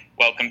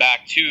Welcome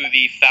back to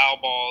the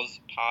Foul Balls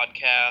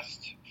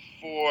podcast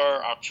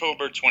for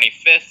October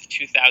 25th,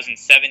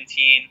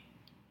 2017.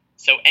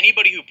 So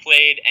anybody who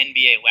played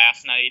NBA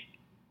last night,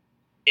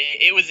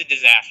 it was a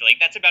disaster.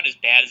 That's about as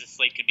bad as a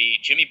slate could be.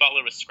 Jimmy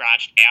Butler was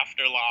scratched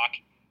after lock.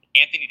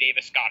 Anthony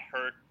Davis got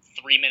hurt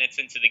 3 minutes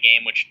into the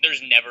game, which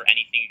there's never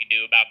anything you can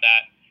do about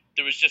that.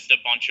 There was just a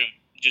bunch of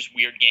just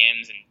weird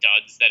games and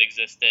duds that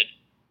existed.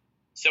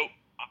 So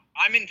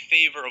I'm in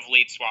favor of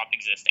late swap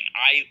existing.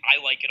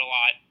 I like it a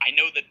lot. I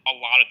know that a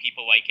lot of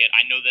people like it.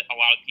 I know that a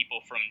lot of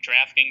people from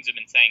DraftKings have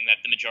been saying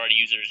that the majority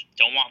of users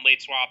don't want late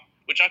swap,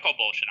 which I call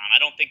bullshit on.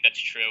 I don't think that's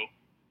true.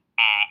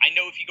 I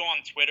know if you go on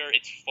Twitter,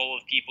 it's full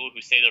of people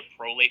who say they're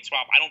pro late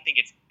swap. I don't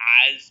think it's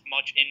as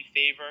much in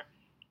favor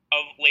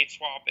of late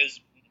swap as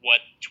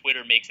what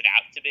Twitter makes it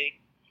out to be.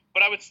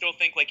 But I would still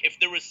think,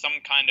 if there was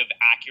some kind of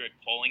accurate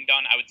polling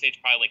done, I would say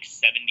it's probably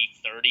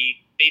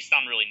 70-30, based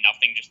on really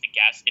nothing, just a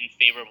guess, in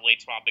favor of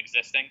late swap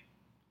existing.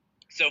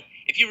 So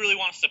if you really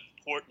want to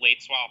support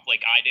late swap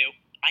like I do,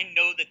 I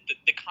know that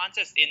the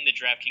contests in the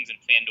DraftKings and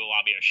FanDuel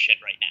lobby are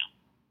shit right now.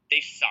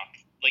 They suck.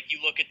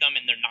 You look at them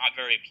and they're not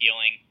very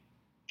appealing.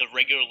 The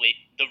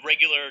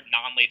regular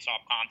non-late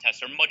swap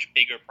contests are much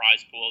bigger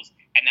prize pools,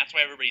 and that's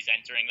why everybody's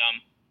entering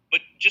them. But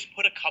just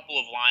put a couple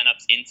of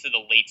lineups into the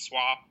late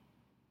swap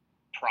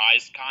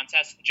prize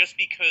contest just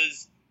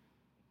because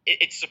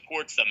it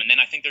supports them, and then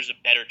I think there's a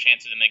better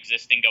chance of them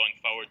existing going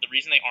forward. The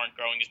reason they aren't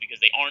growing is because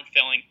they aren't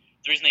filling.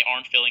 The reason they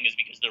aren't filling is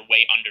because they're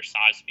way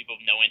undersized, so people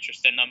have no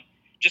interest in them.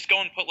 Just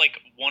go and put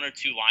one or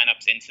two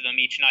lineups into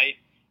them each night,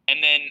 and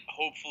then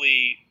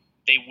hopefully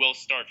they will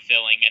start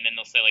filling, and then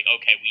they'll say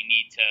okay, we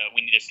need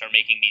to start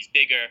making these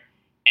bigger,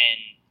 and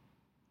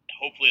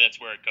hopefully that's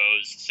where it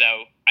goes.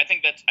 So I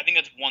think that's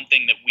one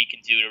thing that we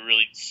can do to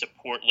really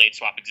support late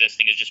swap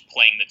existing is just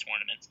playing the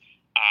tournaments.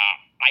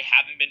 I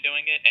haven't been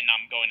doing it, and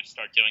I'm going to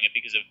start doing it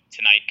because of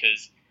tonight,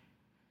 because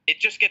it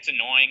just gets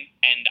annoying,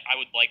 and I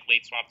would like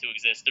late swap to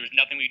exist. There's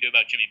nothing we can do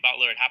about Jimmy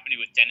Butler. It happened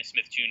to with Dennis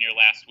Smith Jr.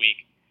 last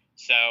week.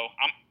 So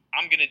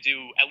I'm going to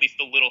do at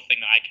least the little thing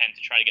that I can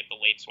to try to get the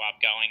late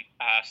swap going.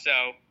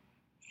 So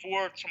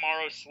for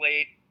tomorrow's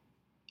slate,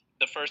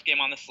 the first game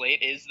on the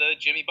slate is the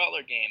Jimmy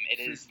Butler game. It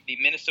is the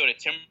Minnesota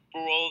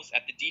Timberwolves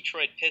at the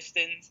Detroit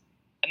Pistons.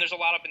 And there's a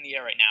lot up in the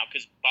air right now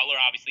because Butler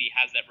obviously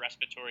has that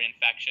respiratory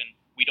infection.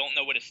 We don't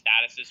know what his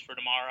status is for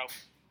tomorrow.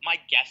 My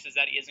guess is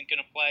that he isn't going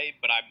to play,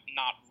 but I'm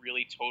not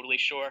really totally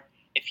sure.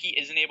 If he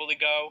isn't able to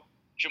go,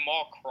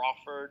 Jamal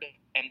Crawford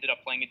ended up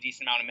playing a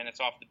decent amount of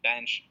minutes off the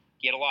bench.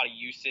 He had a lot of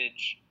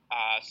usage,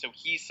 so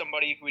he's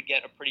somebody who would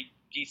get a pretty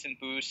decent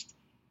boost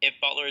if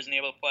Butler isn't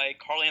able to play.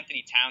 Karl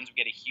Anthony Towns would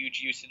get a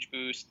huge usage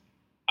boost.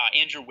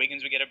 Andrew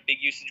Wiggins would get a big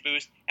usage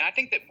boost. And I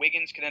think that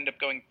Wiggins could end up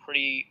going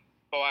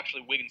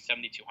actually Wiggins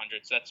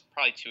 7,200, so that's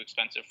probably too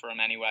expensive for him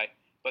anyway.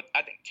 But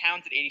I think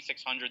Towns at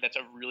 8,600, that's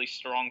a really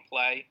strong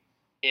play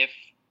if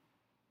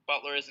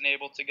Butler isn't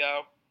able to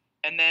go.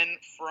 And then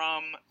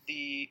from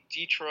the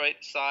Detroit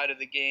side of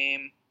the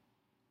game,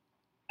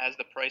 as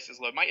the price is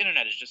low, my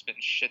internet has just been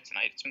shit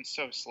tonight. It's been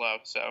so slow.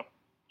 So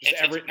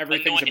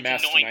everything's a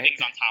mess annoying tonight.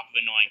 Things on top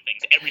of annoying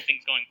things.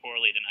 Everything's going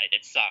poorly tonight.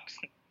 It sucks.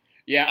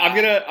 Yeah, I'm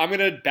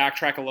gonna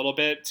backtrack a little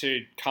bit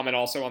to comment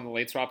also on the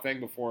late swap thing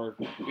before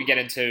we get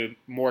into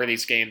more of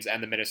these games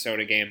and the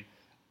Minnesota game.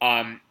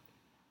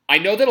 I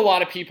know that a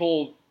lot of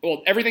people,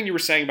 everything you were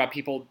saying about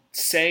people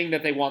saying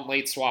that they want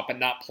late swap and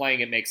not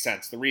playing it makes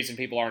sense. The reason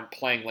people aren't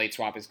playing late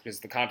swap is because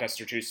the contests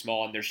are too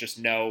small and there's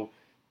no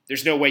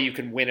way you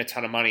can win a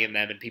ton of money in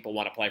them, and people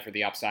want to play for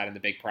the upside and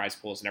the big prize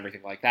pools and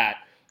everything like that.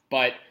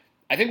 But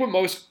I think what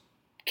most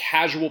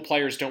casual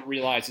players don't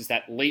realize is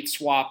that late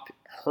swap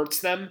hurts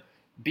them,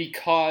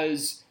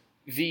 because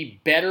the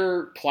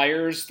better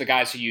players, the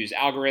guys who use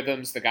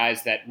algorithms, the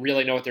guys that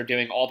really know what they're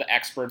doing, all the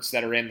experts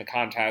that are in the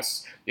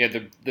contests,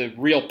 the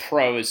real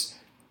pros,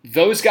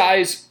 those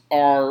guys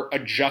are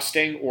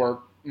adjusting or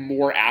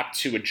more apt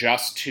to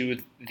adjust to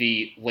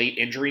the late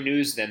injury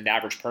news than the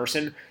average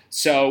person.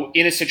 So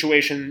in a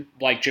situation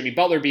like Jimmy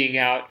Butler being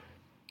out,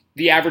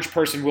 the average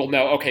person will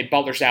know, okay,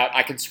 Butler's out,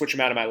 I can switch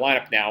him out of my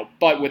lineup now.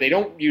 But what they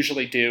don't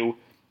usually do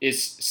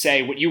is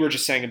say what you were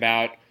just saying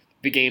about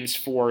the games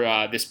for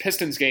this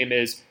Pistons game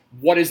is,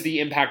 what is the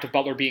impact of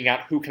Butler being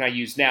out? Who can I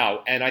use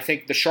now? And I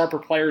think the sharper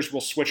players will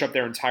switch up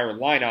their entire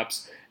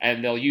lineups,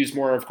 and they'll use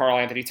more of Karl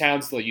Anthony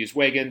Towns, they'll use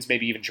Wiggins,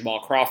 maybe even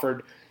Jamal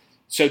Crawford.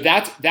 So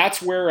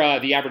that's where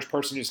the average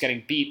person is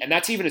getting beat, and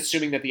that's even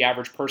assuming that the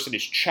average person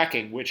is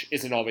checking, which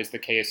isn't always the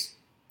case.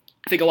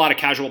 I think a lot of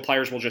casual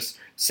players will just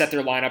set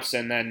their lineups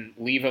and then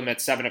leave them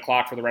at 7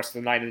 o'clock for the rest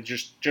of the night and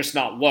just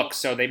not look,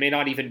 so they may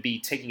not even be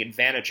taking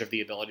advantage of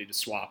the ability to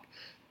swap.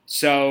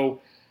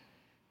 So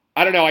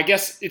I don't know. I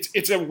guess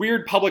it's a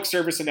weird public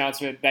service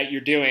announcement that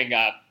you're doing.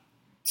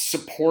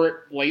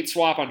 Support late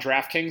swap on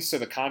DraftKings so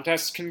the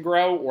contests can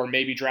grow, or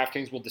maybe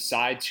DraftKings will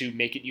decide to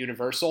make it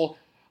universal.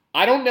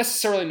 I don't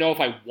necessarily know if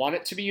I want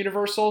it to be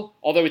universal,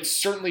 although it's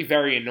certainly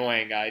very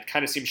annoying. It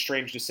kind of seems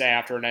strange to say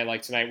after a night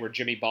like tonight where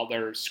Jimmy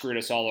Butler screwed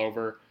us all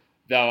over.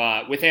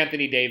 Though with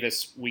Anthony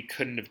Davis, we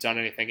couldn't have done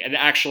anything. And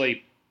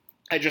actually,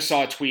 I just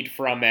saw a tweet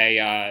from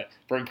a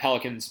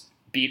Pelicans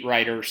beat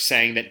writer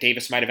saying that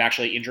Davis might have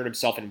actually injured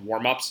himself in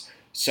warmups.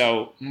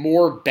 So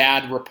more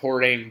bad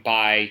reporting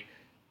by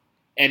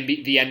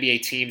the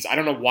NBA teams. I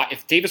don't know why.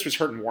 If Davis was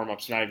hurt in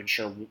warmups, I'm not even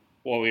sure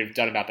what we would have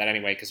done about that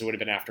anyway, because it would have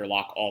been after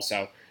lock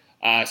also.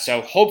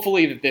 So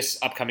hopefully that this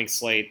upcoming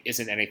slate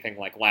isn't anything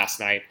like last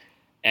night.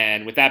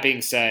 And with that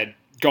being said,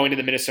 going to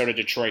the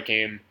Minnesota-Detroit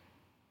game,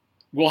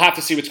 we'll have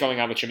to see what's going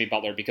on with Jimmy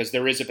Butler because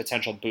there is a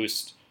potential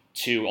boost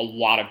to a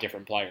lot of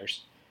different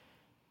players.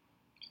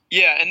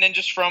 Yeah, and then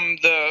just from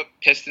the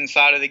Pistons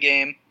side of the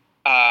game,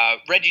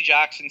 Reggie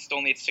Jackson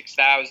still needs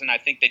 6,000. I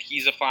think that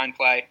he's a fine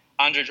play.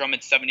 Andre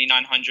Drummond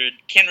 7,900.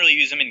 Can't really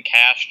use him in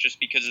cash just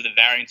because of the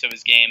variance of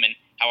his game and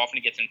how often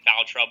he gets in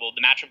foul trouble.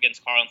 The matchup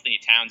against Karl-Anthony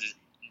Towns is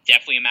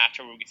definitely a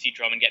matchup where we could see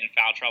Drummond get in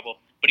foul trouble,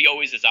 but he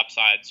always has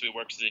upside, so he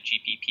works as a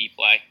GPP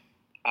play.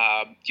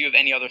 Do you have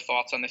any other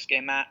thoughts on this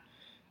game, Matt?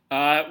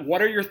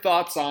 What are your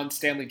thoughts on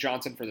Stanley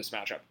Johnson for this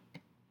matchup?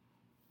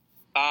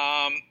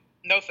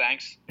 No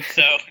thanks.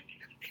 So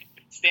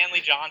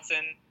Stanley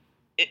Johnson,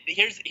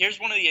 here's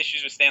one of the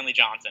issues with Stanley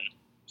Johnson.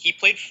 He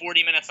played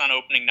 40 minutes on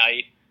opening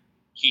night.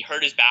 He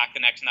hurt his back the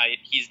next night.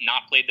 He's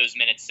not played those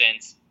minutes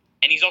since.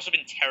 And he's also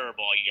been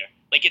terrible all year.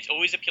 Like, it's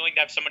always appealing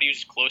to have somebody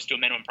who's close to a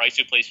minimum price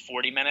who plays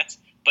 40 minutes,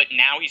 but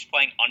now he's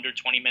playing under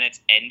 20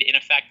 minutes and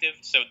ineffective.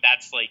 So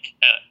that's like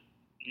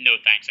no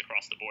thanks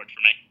across the board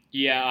for me.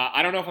 Yeah,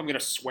 I don't know if I'm going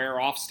to swear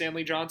off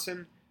Stanley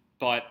Johnson,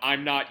 but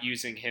I'm not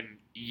using him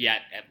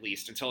yet, at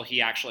least, until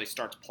he actually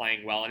starts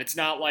playing well. And it's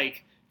not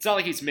like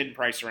he's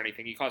mid-price or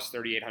anything. He costs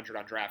 $3,800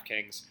 on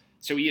DraftKings,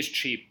 so he is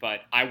cheap,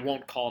 but I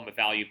won't call him a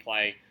value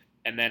play.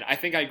 And then I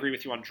think I agree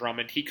with you on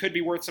Drummond. He could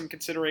be worth some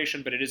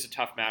consideration, but it is a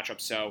tough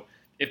matchup. So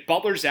if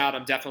Butler's out,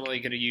 I'm definitely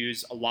going to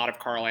use a lot of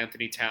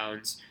Karl-Anthony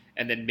Towns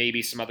and then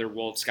maybe some other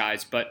Wolves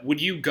guys. But would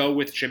you go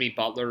with Jimmy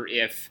Butler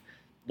if,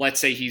 let's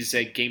say, he's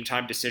a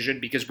game-time decision?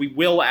 Because we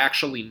will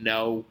actually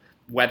know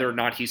whether or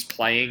not he's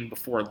playing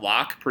before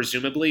lock,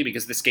 presumably,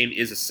 because this game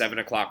is a 7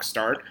 o'clock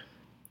start.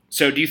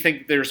 So do you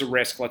think there's a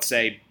risk, let's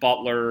say,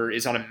 Butler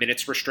is on a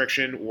minutes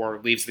restriction or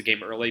leaves the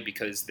game early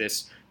because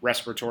this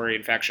respiratory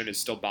infection is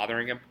still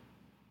bothering him?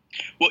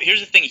 Well,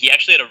 here's the thing. He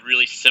actually had a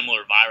really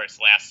similar virus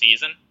last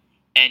season,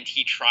 and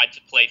he tried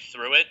to play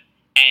through it,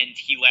 and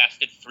he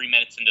lasted 3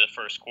 minutes into the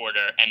first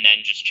quarter and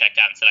then just checked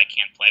out and said, I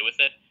can't play with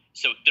it.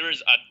 So there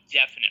is a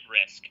definite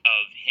risk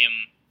of him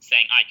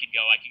saying, I could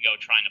go,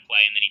 trying to play,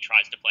 and then he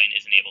tries to play and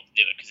isn't able to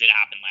do it because it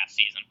happened last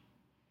season.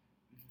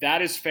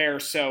 That is fair.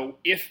 So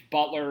if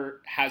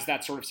Butler has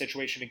that sort of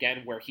situation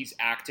again where he's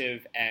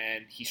active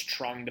and he's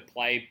trying to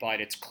play,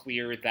 but it's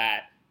clear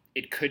that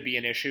it could be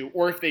an issue,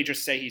 or if they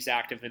just say he's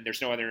active and there's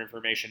no other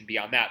information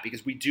beyond that,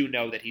 because we do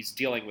know that he's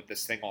dealing with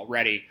this thing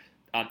already.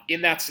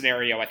 In that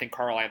scenario, I think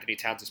Karl-Anthony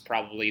Towns is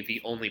probably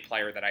the only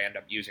player that I end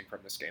up using from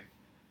this game.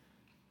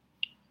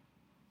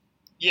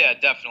 Yeah,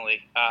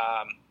 definitely.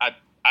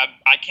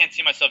 I can't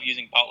see myself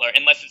using Butler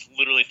unless it's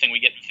literally a thing we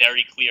get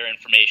very clear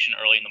information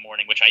early in the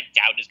morning, which I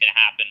doubt is going to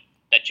happen,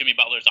 that Jimmy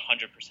Butler is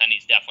 100%,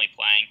 he's definitely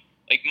playing.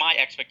 Like, my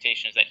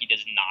expectation is that he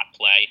does not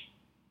play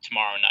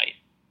tomorrow night.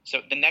 So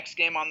the next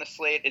game on the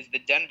slate is the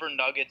Denver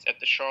Nuggets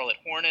at the Charlotte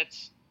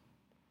Hornets.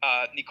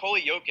 Nikola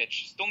Jokic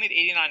still need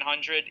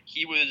 8,900.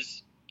 He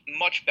was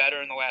much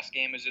better in the last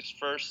game. It was his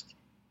first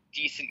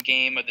decent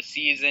game of the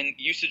season.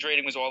 Usage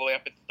rating was all the way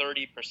up at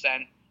 30%.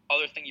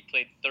 Other thing, he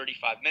played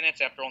 35 minutes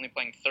after only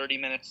playing 30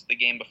 minutes the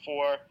game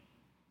before.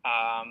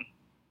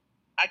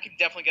 I could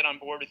definitely get on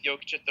board with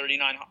Jokic at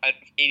 8,900. I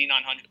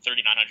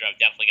would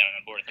definitely get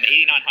on board with him.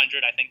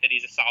 8,900, I think that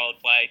he's a solid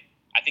play.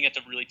 I think that's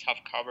a really tough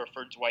cover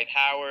for Dwight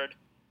Howard.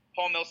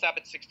 Paul Millsap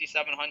at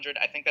 6,700.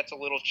 I think that's a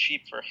little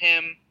cheap for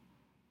him.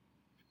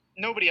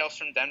 Nobody else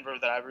from Denver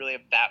that I really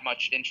have that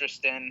much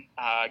interest in.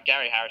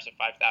 Gary Harris at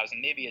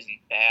 5,000 maybe isn't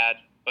bad,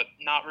 but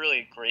not really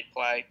a great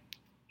play.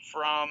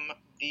 From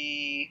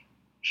the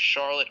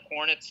Charlotte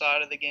Hornets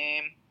side of the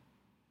game,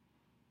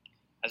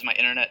 as my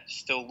internet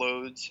still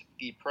loads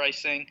the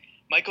pricing,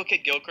 Michael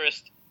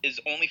Kidd-Gilchrist is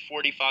only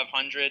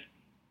 4,500.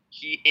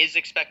 He is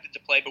expected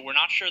to play, but we're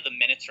not sure the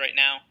minutes right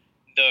now.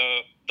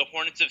 The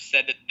Hornets have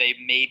said that they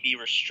may be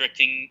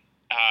restricting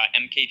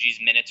MKG's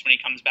minutes when he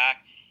comes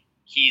back.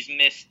 He's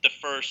missed the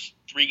first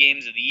 3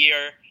 games of the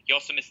year. He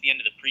also missed the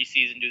end of the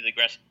preseason due to the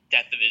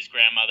death of his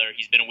grandmother.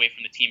 He's been away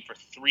from the team for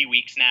 3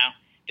 weeks now.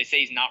 They say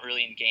he's not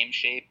really in game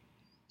shape.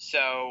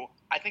 So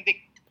I think that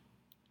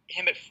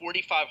him at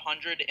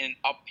 4,500 in an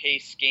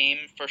up-pace game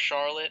for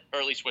Charlotte,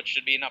 or at least what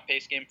should be an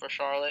up-pace game for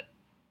Charlotte,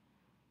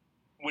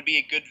 would be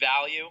a good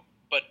value.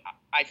 But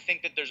I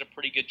think that there's a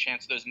pretty good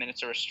chance those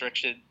minutes are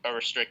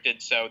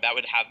restricted, so that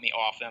would have me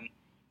off him.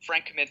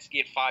 Frank Kaminsky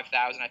at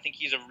 5,000. I think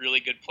he's a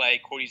really good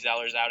play. Cody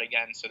Zeller's out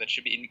again, so that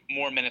should be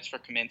more minutes for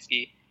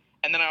Kaminsky.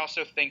 And then I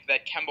also think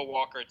that Kemba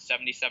Walker at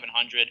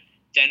 7,700.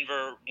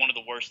 Denver, one of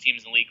the worst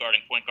teams in the league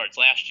guarding point guards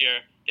last year.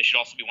 They should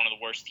also be one of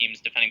the worst teams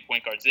defending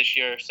point guards this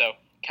year. So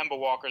Kemba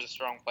Walker is a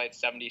strong play at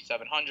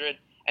 7,700.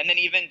 And then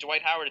even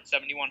Dwight Howard at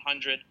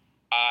 7,100.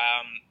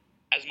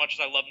 As much as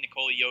I love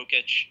Nikola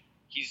Jokic,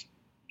 he's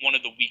one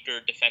of the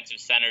weaker defensive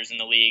centers in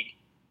the league.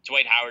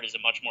 Dwight Howard is a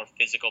much more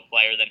physical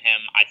player than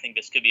him. I think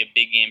this could be a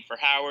big game for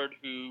Howard,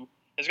 who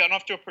has gotten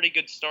off to a pretty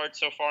good start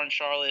so far in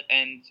Charlotte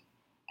and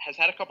has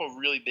had a couple of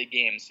really big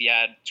games. He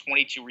had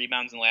 22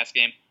 rebounds in the last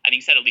game. I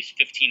think he's had at least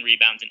 15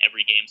 rebounds in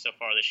every game so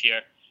far this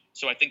year.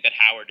 So I think that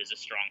Howard is a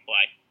strong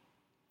play.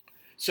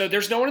 So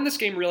there's no one in this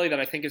game really that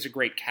I think is a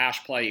great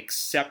cash play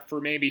except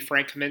for maybe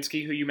Frank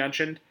Kaminsky, who you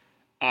mentioned.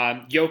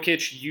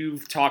 Jokic,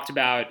 you've talked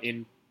about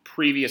in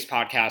previous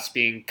podcasts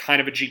being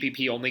kind of a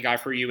GPP-only guy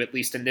for you, at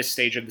least in this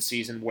stage of the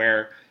season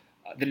where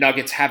the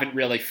Nuggets haven't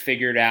really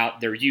figured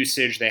out their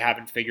usage. They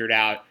haven't figured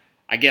out,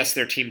 I guess,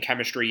 their team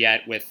chemistry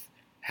yet with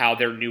how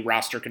their new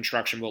roster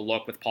construction will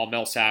look with Paul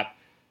Millsap.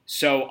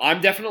 So I'm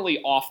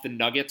definitely off the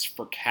Nuggets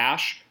for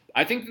cash.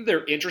 I think that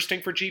they're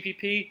interesting for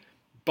GPP,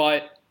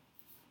 but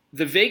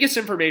the Vegas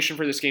information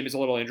for this game is a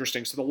little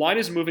interesting. So the line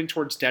is moving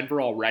towards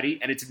Denver already,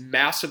 and it's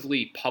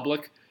massively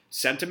public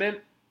sentiment.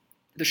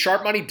 The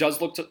sharp money does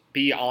look to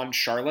be on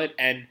Charlotte,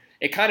 and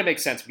it kind of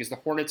makes sense because the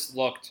Hornets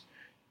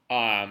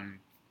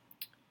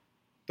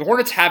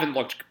haven't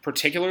looked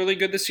particularly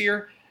good this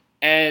year,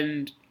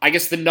 and I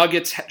guess the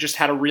Nuggets just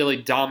had a really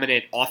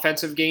dominant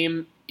offensive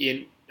game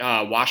in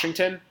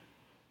Washington.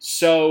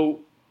 So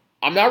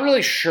I'm not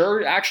really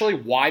sure actually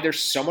why there's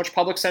so much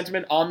public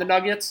sentiment on the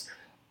Nuggets,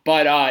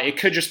 but it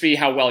could just be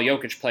how well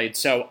Jokic played.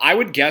 So I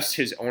would guess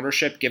his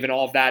ownership, given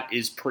all of that,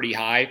 is pretty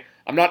high.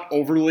 I'm not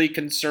overly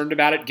concerned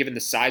about it given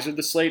the size of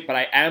the slate, but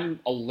I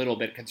am a little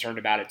bit concerned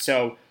about it.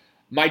 So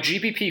my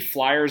GPP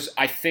flyers,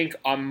 I think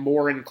I'm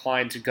more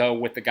inclined to go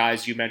with the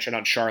guys you mentioned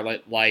on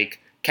Charlotte, like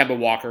Kemba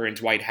Walker and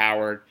Dwight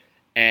Howard,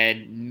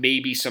 and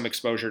maybe some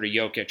exposure to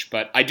Jokic.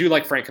 But I do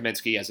like Frank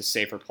Kaminsky as a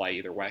safer play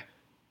either way.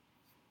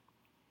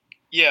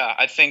 Yeah,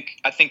 I think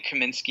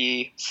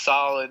Kaminsky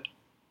solid,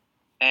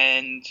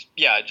 and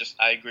yeah,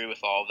 I agree with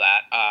all of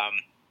that.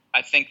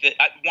 I think that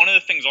one of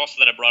the things also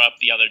that I brought up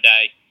the other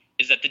day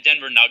is that the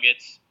Denver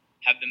Nuggets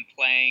have been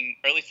playing,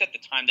 or at least at the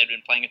time they've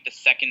been playing at the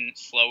second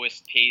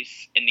slowest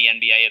pace in the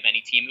NBA of any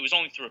team. It was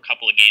only through a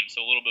couple of games,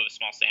 so a little bit of a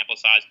small sample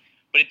size,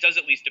 but it does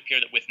at least appear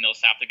that with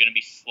Millsap they're going to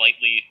be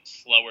slightly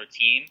slower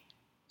team.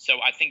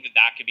 So I think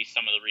that could be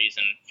some of the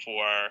reason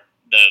for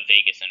the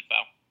Vegas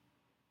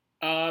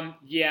info.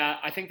 Yeah,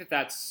 I think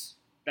that's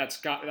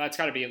got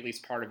to be at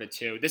least part of it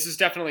too. This is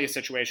definitely a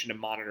situation to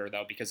monitor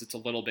though, because it's a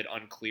little bit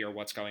unclear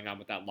what's going on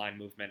with that line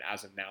movement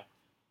as of now.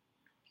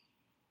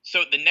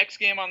 So the next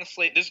game on the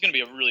slate, this is going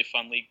to be a really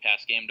fun League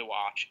Pass game to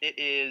watch. It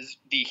is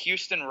the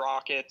Houston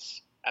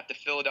Rockets at the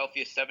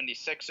Philadelphia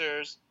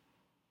 76ers.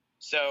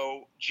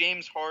 So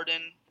James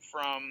Harden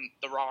from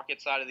the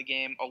Rockets side of the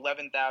game,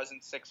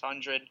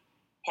 11,600.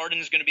 Harden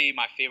is going to be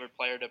my favorite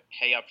player to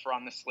pay up for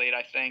on the slate,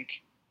 I think.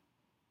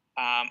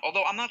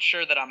 Although I'm not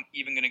sure that I'm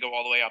even going to go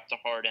all the way up to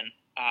Harden.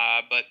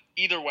 But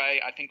either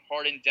way, I think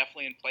Harden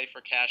definitely in play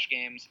for cash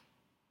games.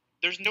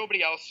 There's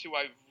nobody else who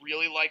I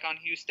really like on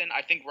Houston.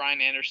 I think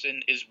Ryan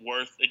Anderson is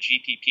worth a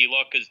GPP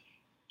look because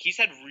he's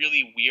had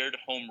really weird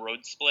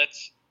home-road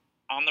splits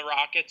on the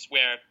Rockets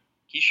where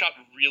he shot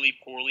really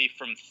poorly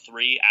from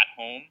three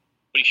at home,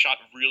 but he shot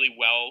really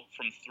well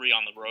from three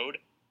on the road.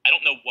 I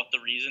don't know what the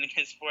reasoning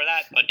is for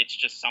that, but it's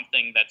just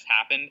something that's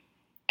happened.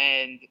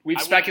 And we've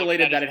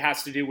speculated that it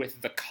has to do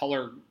with the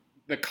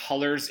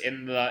colors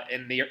in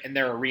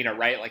their arena,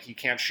 right? Like you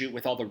can't shoot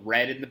with all the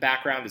red in the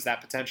background. Is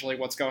that potentially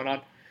what's going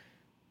on?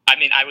 I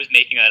mean, I was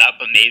making that up,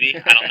 but maybe.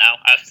 I don't know.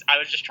 I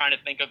was just trying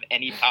to think of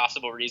any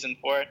possible reason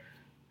for it.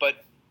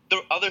 But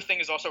the other thing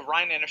is also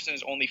Ryan Anderson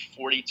is only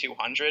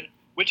 4,200,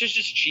 which is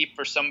just cheap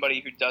for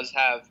somebody who does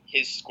have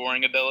his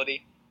scoring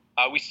ability.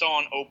 We saw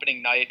on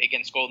opening night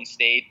against Golden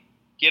State,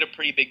 he had a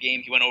pretty big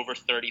game. He went over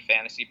 30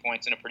 fantasy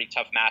points in a pretty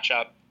tough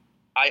matchup.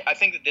 I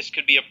think that this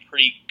could be a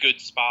pretty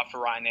good spot for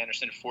Ryan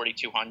Anderson at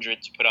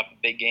 4,200 to put up a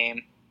big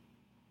game.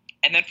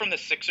 And then from the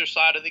Sixers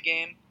side of the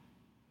game,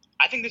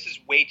 I think this is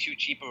way too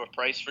cheap of a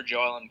price for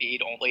Joel Embiid,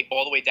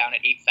 all the way down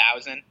at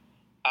 8,000.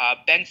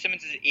 Ben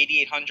Simmons is at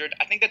 8,800.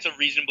 I think that's a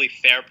reasonably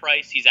fair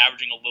price. He's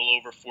averaging a little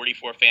over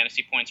 44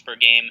 fantasy points per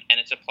game, and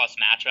it's a plus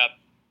matchup.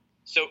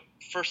 So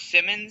for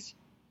Simmons,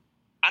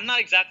 I'm not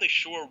exactly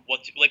sure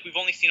what to – like, we've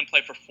only seen him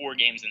play for 4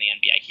 games in the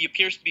NBA. He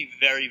appears to be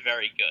very,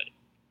 very good.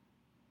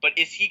 But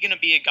is he going to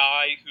be a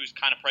guy who's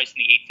kind of priced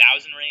in the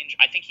 8,000 range?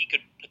 I think he could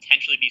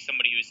potentially be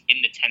somebody who's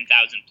in the 10,000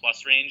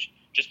 plus range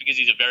just because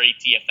he's a very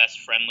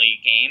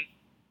DFS-friendly game.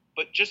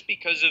 But just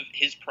because of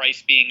his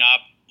price being up,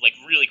 like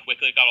really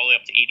quickly, it got all the way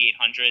up to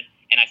 8,800.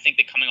 And I think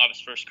that coming off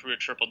his first career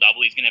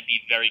triple-double, he's going to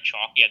be very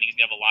chalky. I think he's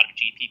going to have a lot of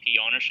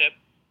GPP ownership.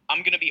 I'm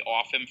going to be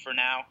off him for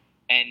now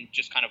and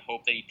just kind of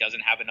hope that he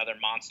doesn't have another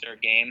monster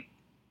game.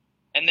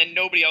 And then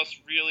nobody else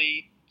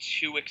really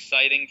too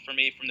exciting for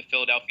me from the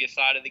Philadelphia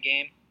side of the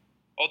game.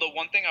 Although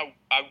one thing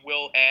I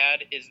will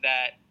add is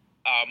that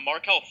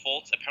Markelle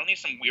Fultz apparently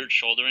has some weird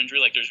shoulder injury.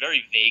 Like, there's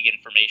very vague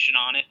information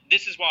on it.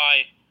 This is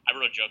why I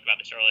wrote a joke about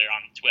this earlier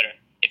on Twitter.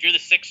 If you're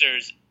the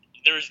Sixers,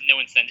 there is no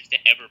incentive to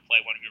ever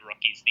play one of your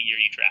rookies the year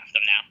you draft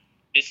them now.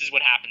 This is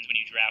what happens when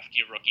you draft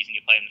your rookies and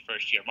you play them the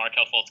first year.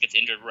 Markelle Fultz gets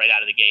injured right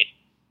out of the gate.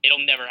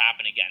 It'll never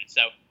happen again.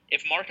 So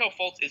If Markelle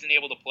Fultz isn't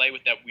able to play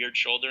with that weird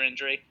shoulder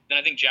injury, then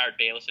I think Jared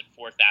Bayless at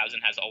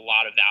 4,000 has a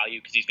lot of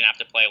value because he's going to have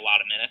to play a lot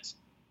of minutes.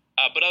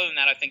 But other than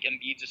that, I think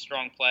Embiid's a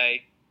strong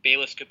play.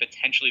 Bayless could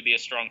potentially be a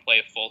strong play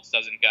if Fultz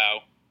doesn't go.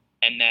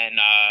 And then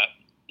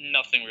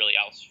nothing really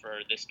else for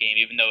this game,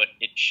 even though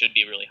it should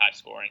be really high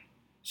scoring.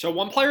 So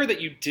one player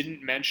that you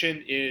didn't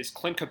mention is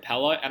Clint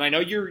Capella, and I know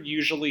you're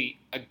usually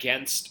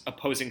against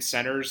opposing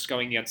centers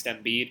going against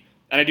Embiid,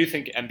 and I do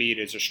think Embiid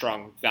is a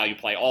strong value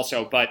play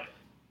also, but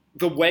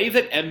the way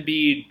that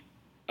Embiid,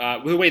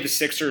 the way the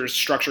Sixers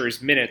structure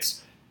his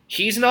minutes,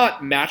 he's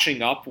not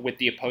matching up with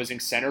the opposing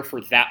center for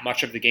that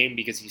much of the game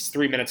because he's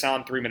 3 minutes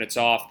on, 3 minutes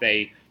off.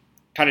 They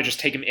kind of just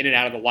take him in and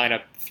out of the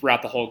lineup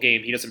throughout the whole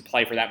game. He doesn't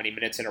play for that many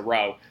minutes in a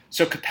row.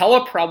 So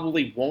Capella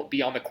probably won't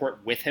be on the court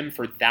with him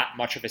for that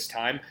much of his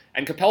time.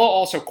 And Capella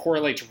also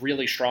correlates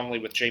really strongly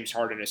with James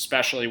Harden,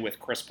 especially with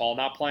Chris Paul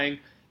not playing,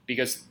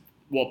 because,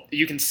 well,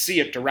 you can see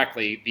it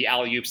directly, the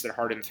alley-oops that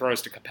Harden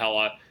throws to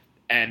Capella.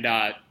 And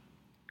I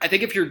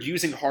think if you're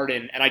using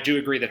Harden, and I do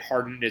agree that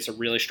Harden is a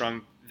really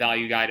strong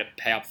value guy to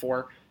pay up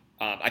for,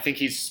 I think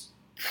he's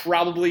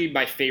probably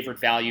my favorite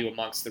value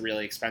amongst the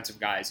really expensive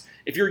guys.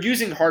 If you're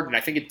using Harden,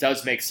 I think it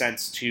does make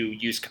sense to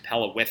use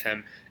Capella with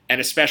him, and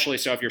especially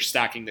so if you're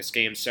stacking this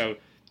game. So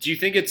do you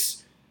think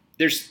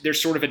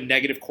there's sort of a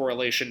negative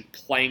correlation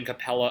playing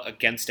Capella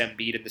against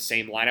Embiid in the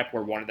same lineup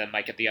where one of them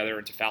might get the other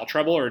into foul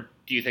trouble, or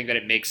do you think that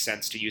it makes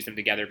sense to use them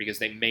together because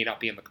they may not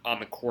be on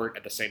the court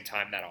at the same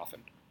time that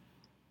often?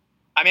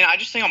 I mean, I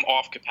just think I'm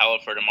off Capella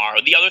for tomorrow.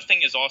 The other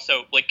thing is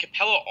also, like,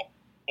 Capella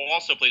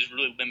also plays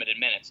really limited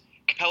minutes.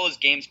 Capella's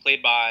games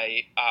played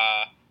by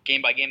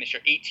game this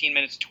year, 18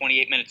 minutes,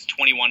 28 minutes,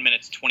 21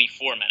 minutes,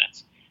 24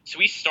 minutes. So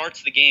he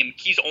starts the game.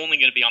 He's only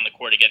going to be on the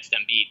court against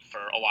Embiid for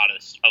a lot of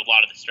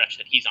the stretch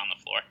that he's on the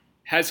floor.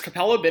 Has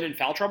Capella been in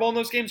foul trouble in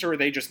those games, or are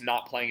they just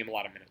not playing him a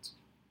lot of minutes?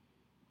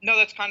 No,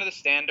 that's kind of the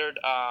standard.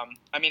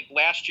 I mean,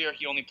 last year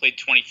he only played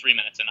 23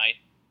 minutes a night.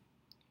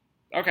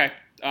 Okay.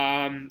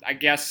 I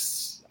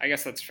guess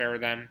that's fair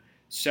then.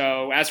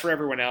 So as for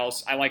everyone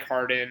else, I like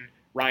Harden,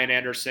 Ryan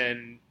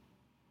Anderson.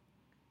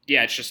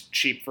 Yeah, it's just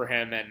cheap for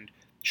him and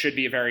should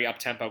be a very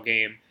up-tempo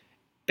game.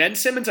 Ben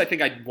Simmons, I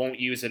think I won't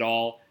use at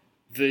all.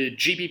 The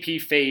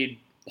GPP fade,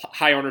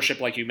 high ownership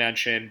like you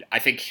mentioned, I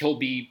think he'll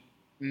be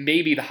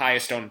maybe the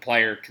highest owned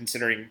player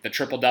considering the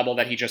triple-double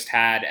that he just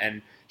had,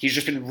 and he's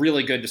just been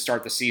really good to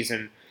start the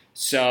season.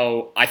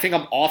 So I think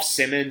I'm off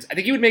Simmons. I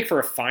think he would make for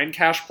a fine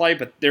cash play,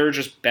 but there are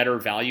just better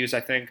values,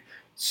 I think.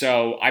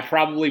 So I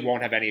probably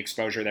won't have any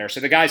exposure there. So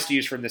the guys to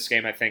use from this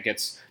game, I think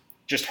it's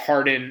just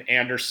Harden,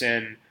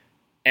 Anderson,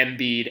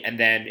 Embiid, and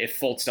then if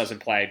Fultz doesn't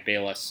play,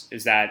 Bayless.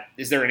 Is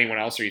there anyone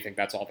else, or you think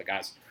that's all the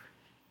guys?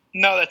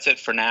 No, that's it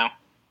for now.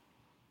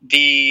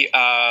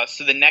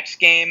 So the next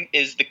game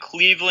is the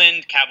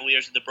Cleveland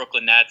Cavaliers of the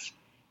Brooklyn Nets,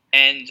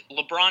 and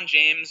LeBron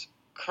James,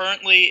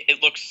 currently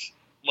it looks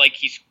like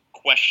he's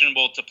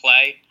questionable to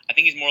play. I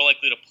think he's more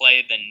likely to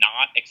play than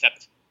not,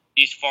 except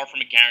he's far from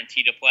a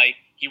guarantee to play.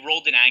 He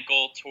rolled an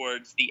ankle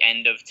towards the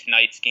end of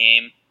tonight's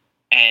game,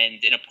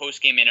 and in a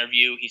post-game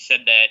interview, he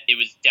said that it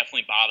was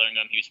definitely bothering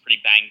him. He was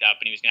pretty banged up,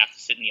 and he was going to have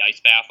to sit in the ice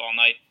bath all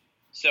night.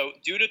 So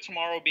due to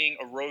tomorrow being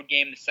a road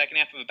game, the second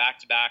half of a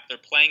back-to-back, they're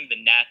playing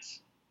the Nets.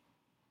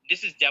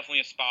 This is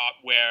definitely a spot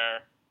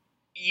where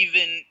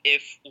even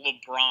if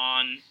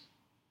LeBron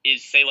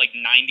is, say, like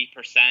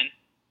 90%,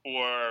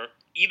 or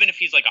even if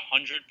he's like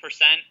 100%,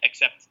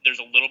 except there's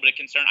a little bit of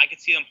concern, I could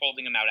see them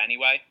holding him out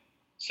anyway.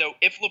 So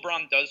if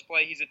LeBron does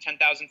play, he's at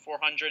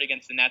 10,400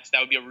 against the Nets. That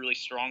would be a really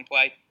strong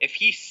play. If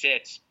he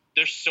sits,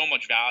 there's so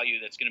much value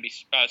that's going to be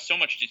so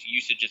much just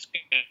usage is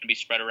going to be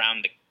spread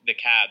around the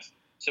Cavs.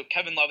 So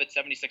Kevin Love at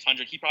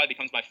 7,600, he probably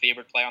becomes my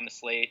favorite play on the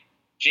slate.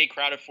 Jay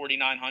Crowder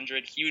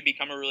 4,900, he would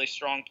become a really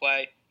strong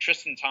play.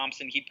 Tristan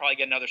Thompson, he'd probably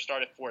get another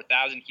start at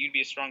 4,000. He would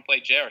be a strong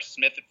play. J.R.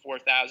 Smith at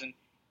 4,000.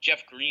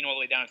 Jeff Green all the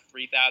way down at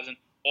 3,000.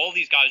 All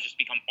these guys just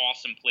become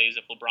awesome plays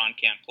if LeBron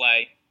can't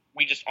play.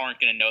 We just aren't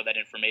going to know that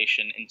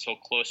information until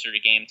closer to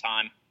game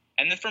time.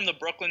 And then from the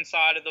Brooklyn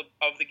side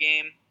of the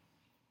game,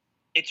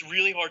 it's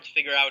really hard to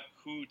figure out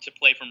who to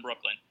play from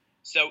Brooklyn.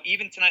 So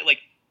even tonight, like,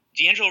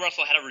 D'Angelo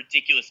Russell had a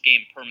ridiculous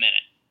game per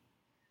minute.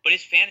 But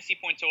his fantasy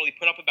point total, he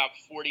put up about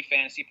 40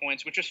 fantasy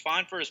points, which was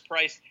fine for his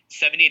price,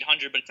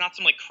 7,800, but it's not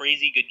some like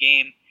crazy good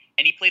game.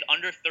 And he played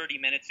under 30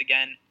 minutes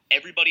again.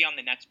 Everybody on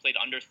the Nets played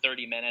under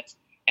 30 minutes.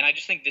 And I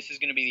just think this is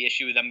going to be the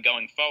issue with them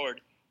going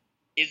forward,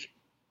 is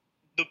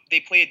they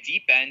play a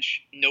deep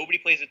bench. Nobody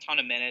plays a ton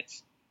of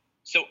minutes.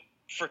 So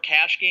for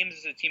cash games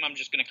as a team, I'm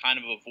just going to kind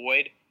of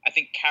avoid. I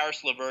think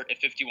Karis LeVert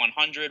at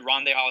 5,100,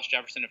 Rondae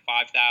Hollis-Jefferson at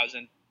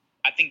 5,000.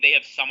 I think they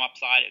have some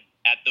upside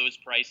at those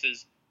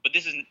prices. But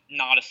this is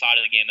not a side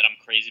of the game that I'm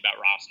crazy about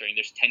rostering.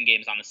 There's 10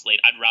 games on the slate.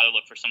 I'd rather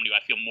look for somebody who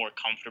I feel more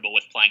comfortable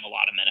with playing a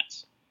lot of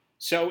minutes.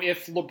 So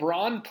if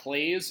LeBron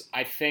plays,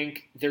 I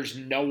think there's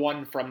no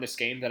one from this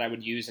game that I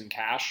would use in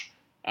cash.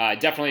 I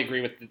definitely agree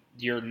with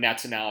your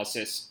Nets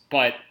analysis.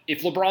 But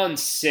if LeBron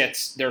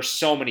sits, there's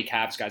so many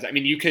Cavs guys. I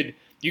mean, you could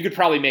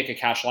probably make a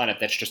cash lineup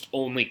that's just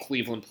only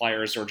Cleveland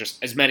players, or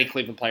just as many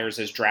Cleveland players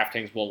as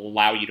DraftKings will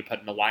allow you to put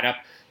in the lineup.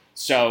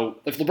 So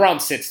if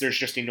LeBron sits, there's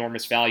just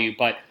enormous value.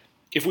 But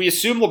if we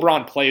assume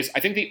LeBron plays, I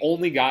think the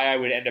only guy I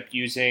would end up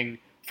using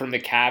from the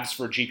Cavs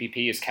for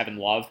GPP is Kevin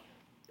Love.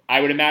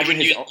 I would imagine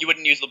you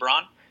wouldn't use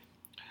LeBron?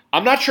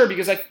 I'm not sure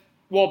because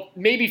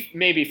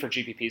maybe for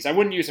GPPs. I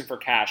wouldn't use him for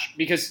cash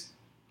because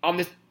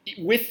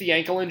with the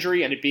ankle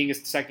injury and it being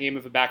his second game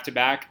of a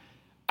back-to-back,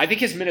 I think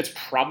his minutes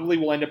probably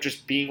will end up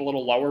just being a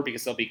little lower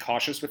because they'll be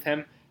cautious with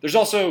him. There's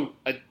also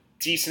a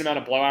decent amount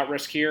of blowout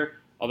risk here,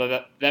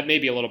 although that may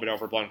be a little bit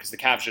overblown because the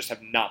Cavs just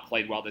have not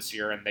played well this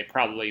year and they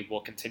probably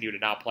will continue to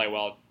not play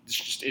well. This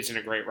just isn't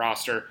a great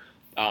roster.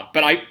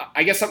 But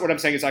I guess what I'm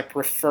saying is I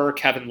prefer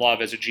Kevin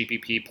Love as a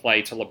GPP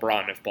play to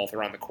LeBron if both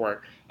are on the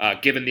court,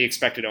 given the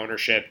expected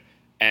ownership,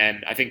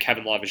 and I think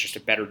Kevin Love is just a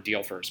better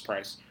deal for his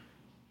price.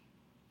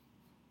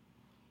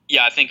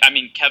 Yeah,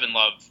 Kevin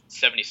Love,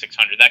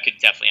 7,600, that could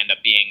definitely end up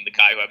being the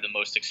guy who I have the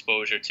most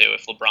exposure to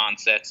if LeBron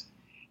sits.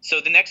 So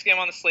the next game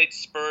on the slate,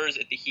 Spurs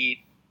at the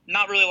Heat.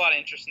 Not really a lot of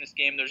interest in this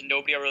game. There's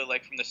nobody I really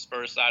like from the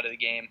Spurs side of the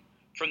game.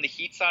 From the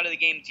Heat side of the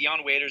game,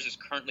 Dion Waiters is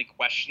currently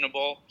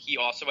questionable. He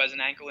also has an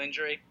ankle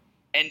injury.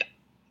 And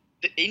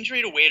the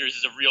injury to Waiters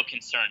is a real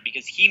concern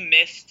because he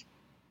missed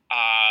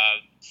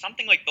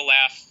something like the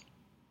last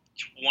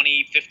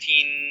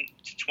 15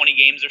 to 20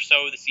 games or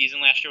so of the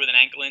season last year with an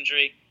ankle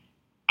injury.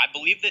 I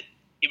believe that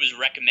it was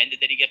recommended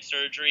that he get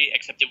surgery,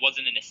 except it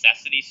wasn't a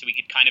necessity, so he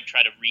could kind of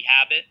try to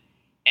rehab it.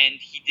 And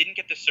he didn't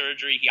get the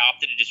surgery. He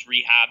opted to just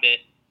rehab it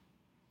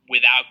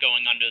without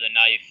going under the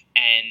knife.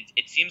 And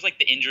it seems like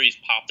the injuries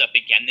popped up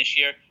again this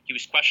year. He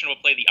was questionable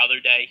to play the other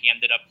day. He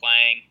ended up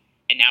playing.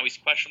 And now he's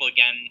questionable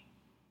again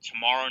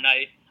tomorrow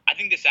night. I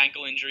think this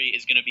ankle injury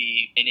is going to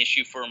be an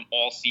issue for him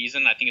all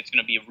season. I think it's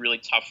going to be really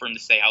tough for him to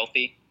stay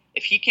healthy.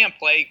 If he can't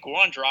play,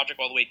 Goran Dragic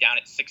all the way down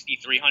at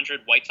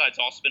 6,300. Whiteside's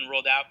also been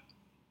ruled out.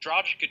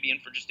 Dragic could be in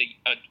for just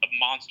a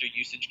monster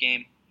usage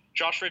game.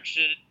 Josh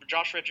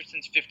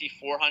Richardson's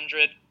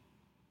 5,400.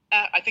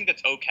 I think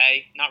that's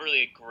okay. Not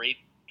really a great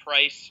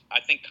price. I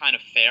think kind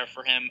of fair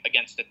for him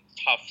against a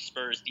tough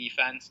Spurs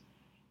defense.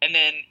 And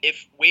then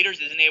if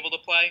Waiters isn't able to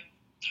play,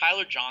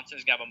 Tyler Johnson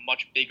is going to have a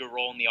much bigger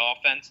role in the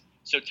offense.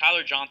 So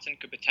Tyler Johnson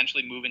could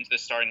potentially move into the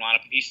starting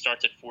lineup. If he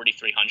starts at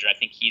 4,300, I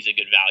think he's a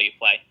good value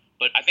play.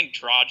 But I think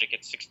Dragic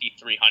at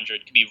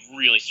 6,300 could be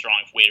really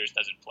strong if Waiters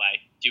doesn't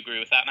play. Do you agree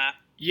with that, Matt?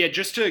 Yeah,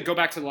 just to go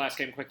back to the last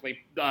game quickly,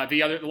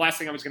 the last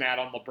thing I was going to add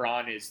on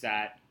LeBron is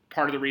that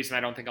part of the reason I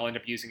don't think I'll end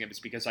up using him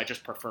is because I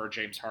just prefer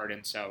James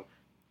Harden. So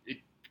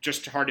it's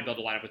just hard to build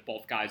a lineup with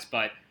both guys.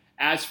 But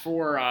as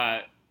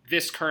for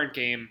this current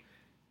game,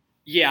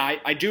 yeah,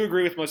 I do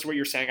agree with most of what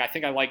you're saying. I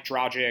think I like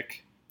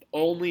Dragic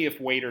only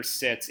if Waiters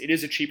sits. It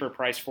is a cheaper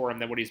price for him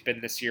than what he's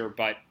been this year,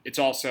 but it's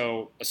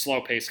also a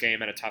slow-paced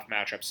game and a tough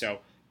matchup. So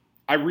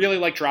I really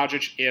like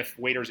Dragic if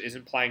Waiters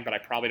isn't playing, but I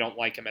probably don't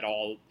like him at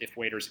all if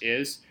Waiters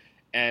is.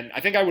 And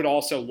I think I would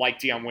also like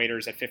Dion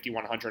Waiters at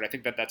 5,100. I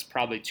think that's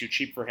probably too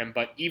cheap for him.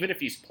 But even if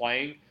he's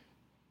playing,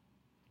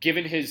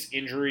 given his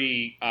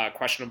injury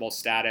questionable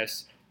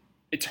status,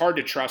 it's hard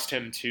to trust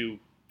him to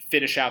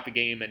finish out the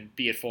game and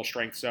be at full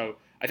strength. So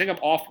I think I'm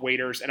off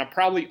Waiters, and I'm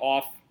probably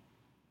off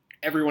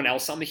everyone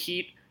else on the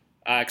Heat,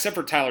 except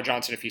for Tyler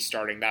Johnson if he's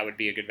starting. That would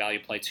be a good value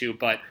play too.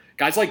 But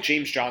guys like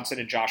James Johnson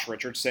and Josh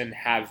Richardson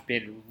have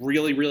been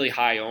really, really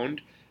high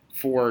owned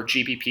for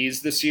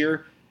GPPs this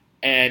year.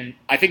 And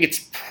I think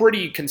it's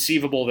pretty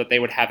conceivable that they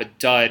would have a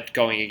dud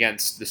going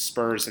against the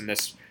Spurs in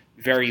this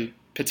very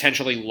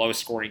potentially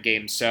low-scoring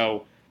game.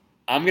 So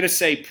I'm going to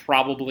say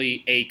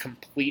probably a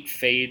complete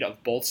fade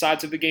of both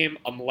sides of the game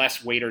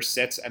unless Waiters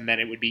sits, and then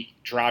it would be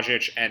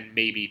Dragic and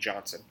maybe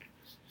Johnson.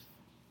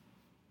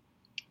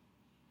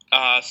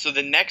 So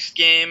the next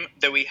game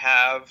that we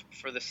have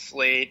for the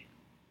slate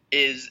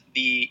is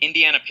the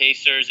Indiana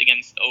Pacers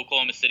against the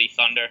Oklahoma City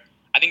Thunder.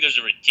 I think there's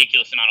a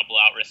ridiculous amount of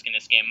blowout risk in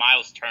this game.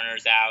 Miles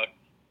Turner's out.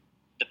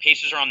 The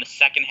Pacers are on the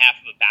second half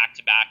of a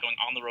back-to-back going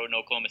on the road in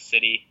Oklahoma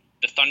City.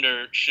 The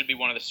Thunder should be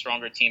one of the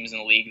stronger teams in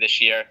the league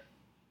this year.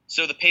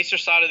 So the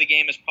Pacers side of the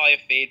game is probably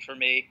a fade for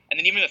me. And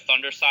then even the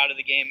Thunder side of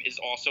the game is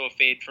also a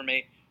fade for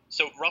me.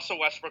 So Russell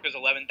Westbrook is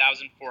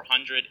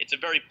 11,400. It's a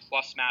very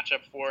plus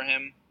matchup for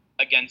him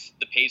against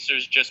the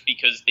Pacers just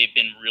because they've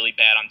been really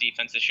bad on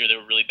defense this year. They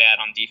were really bad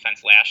on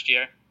defense last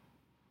year.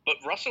 But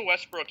Russell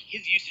Westbrook,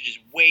 his usage is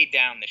way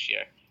down this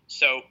year.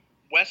 So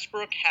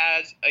Westbrook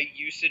has a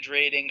usage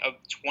rating of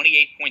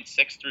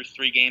 28.6 through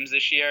 3 games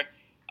this year.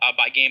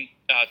 By game,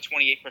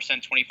 28%,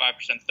 25%,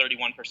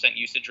 31%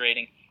 usage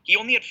rating. He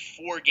only had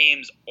 4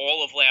 games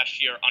all of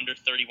last year under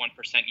 31%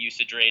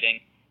 usage rating,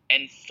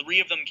 and 3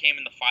 of them came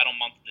in the final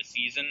month of the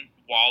season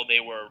while they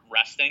were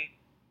resting.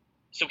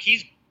 So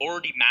he's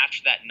already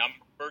matched that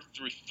number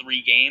through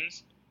 3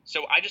 games.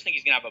 So I just think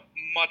he's going to have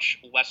a much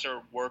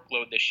lesser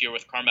workload this year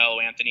with Carmelo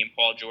Anthony and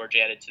Paul George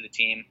added to the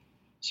team.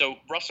 So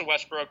Russell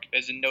Westbrook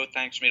is a no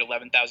thanks for me at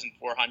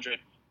 11,400.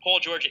 Paul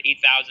George at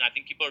 8,000. I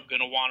think people are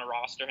going to want to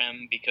roster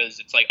him because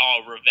it's like, oh,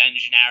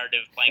 revenge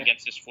narrative playing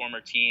against his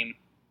former team.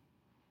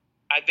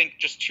 I think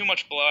just too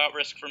much blowout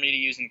risk for me to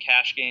use in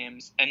cash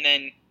games. And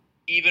then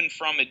even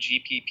from a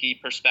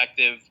GPP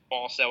perspective,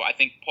 also, I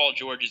think Paul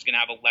George is going to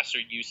have a lesser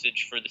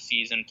usage for the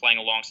season playing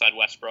alongside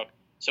Westbrook.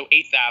 So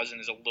 8,000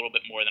 is a little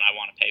bit more than I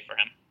want to pay for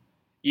him.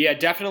 Yeah,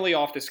 definitely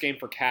off this game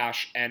for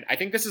cash. And I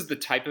think this is the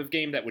type of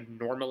game that would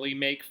normally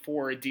make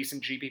for a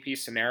decent GPP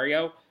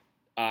scenario.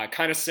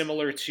 Kind of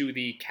similar to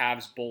the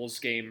Cavs-Bulls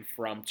game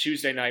from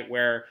Tuesday night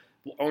where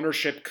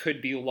ownership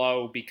could be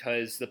low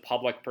because the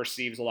public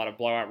perceives a lot of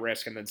blowout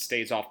risk and then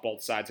stays off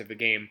both sides of the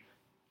game.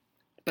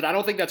 But I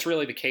don't think that's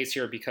really the case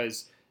here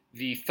because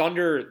the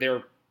Thunder,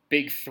 their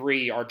big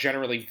three, are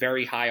generally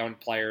very high on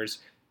players,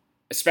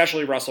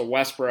 especially Russell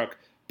Westbrook.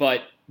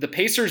 But the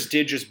Pacers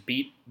did just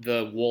beat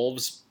the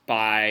Wolves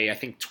by, I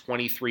think,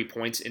 23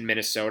 points in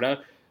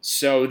Minnesota.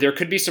 So there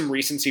could be some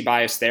recency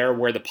bias there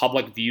where the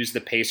public views the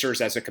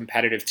Pacers as a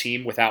competitive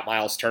team without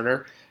Miles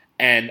Turner.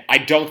 And I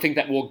don't think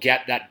that we'll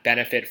get that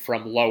benefit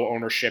from low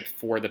ownership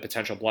for the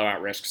potential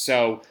blowout risk.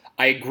 So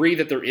I agree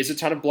that there is a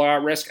ton of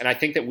blowout risk, and I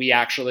think that we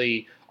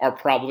actually are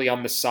probably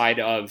on the side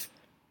of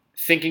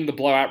thinking the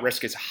blowout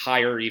risk is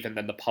higher even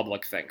than the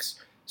public thinks.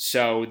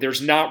 So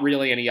there's not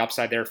really any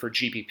upside there for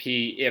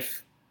GPP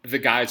if the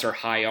guys are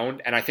high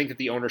owned. And I think that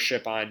the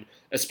ownership on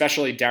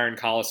especially Darren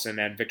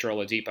Collison and Victor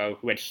Oladipo,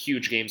 who had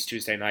huge games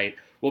Tuesday night,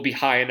 will be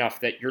high enough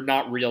that you're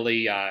not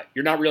really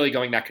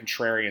going that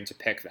contrarian to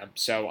pick them.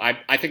 So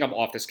I think I'm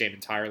off this game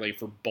entirely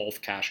for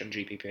both cash and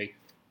GPP.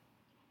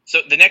 So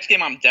the next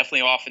game I'm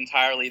definitely off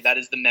entirely. That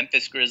is the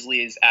Memphis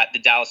Grizzlies at the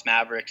Dallas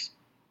Mavericks.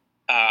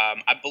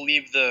 I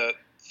believe the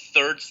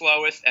third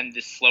slowest and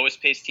the slowest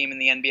paced team in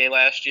the NBA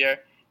last year.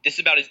 This is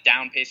about as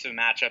down pace of a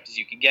matchup as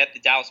you can get. The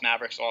Dallas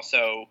Mavericks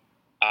also,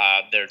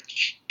 they're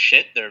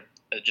shit. They're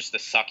just a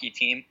sucky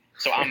team.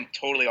 So I'm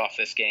totally off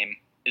this game.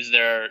 Is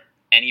there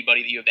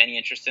anybody that you have any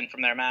interest in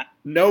from there, Matt?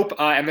 Nope.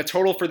 And the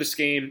total for this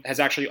game has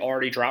actually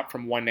already dropped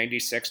from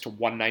 196 to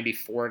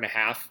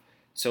 194.5.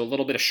 So a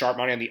little bit of sharp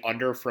money on the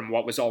under from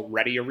what was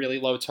already a really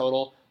low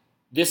total.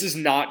 This is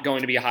not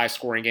going to be a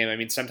high-scoring game. I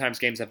mean, sometimes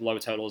games have low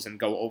totals and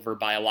go over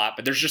by a lot,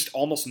 but there's just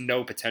almost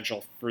no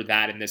potential for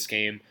that in this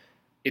game.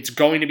 It's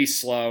going to be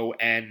slow,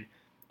 and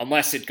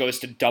unless it goes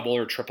to double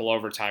or triple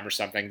overtime or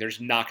something,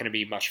 there's not going to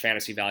be much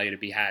fantasy value to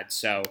be had.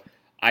 So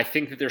I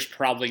think that there's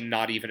probably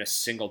not even a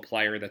single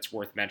player that's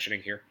worth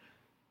mentioning here.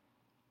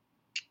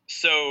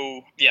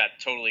 So, yeah,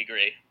 totally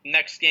agree.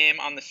 Next game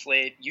on the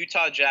slate,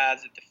 Utah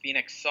Jazz at the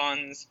Phoenix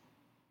Suns.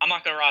 I'm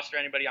not going to roster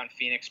anybody on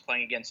Phoenix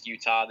playing against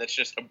Utah. That's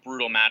just a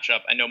brutal matchup.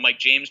 I know Mike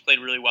James played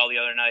really well the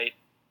other night,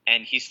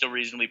 and he's still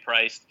reasonably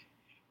priced.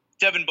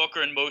 Devin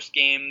Booker in most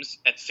games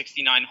at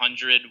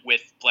 6,900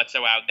 with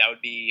Bledsoe out, that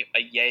would be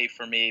a yay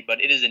for me, but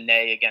it is a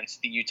nay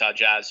against the Utah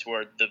Jazz, who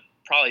are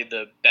probably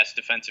the best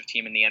defensive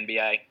team in the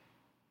NBA.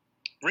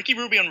 Ricky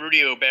Rubio and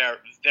Rudy Gobert,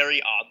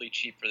 very oddly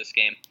cheap for this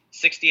game.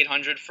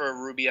 6,800 for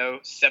Rubio,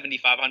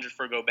 7,500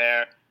 for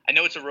Gobert. I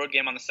know it's a road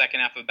game on the second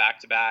half of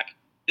back-to-back.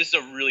 This is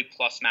a really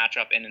plus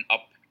matchup in an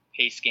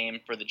up-pace game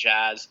for the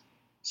Jazz.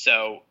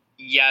 So,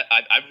 yeah,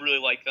 I really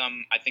like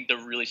them. I think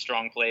they're really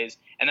strong plays.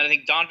 And then I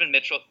think Donovan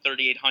Mitchell at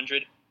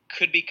 3,800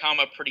 could become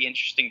a pretty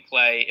interesting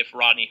play if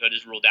Rodney Hood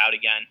is ruled out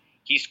again.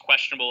 He's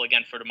questionable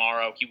again for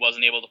tomorrow. He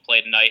wasn't able to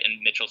play tonight,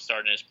 and Mitchell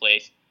started in his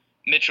place.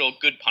 Mitchell,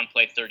 good punt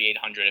play at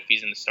 3,800 if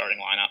he's in the starting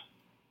lineup.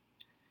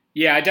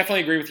 Yeah, I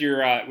definitely agree with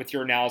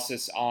your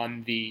analysis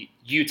on the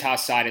Utah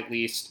side at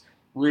least.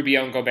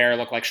 Rubio and Gobert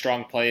look like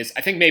strong plays.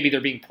 I think maybe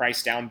they're being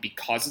priced down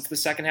because it's the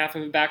second half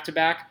of a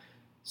back-to-back.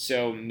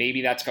 So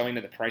maybe that's going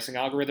to the pricing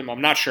algorithm.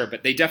 I'm not sure,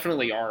 but they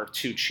definitely are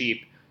too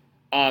cheap.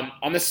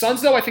 On the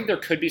Suns, though, I think there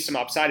could be some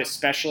upside,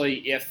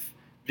 especially if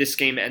this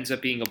game ends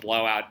up being a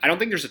blowout. I don't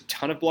think there's a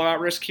ton of blowout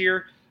risk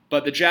here,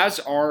 but the Jazz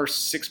are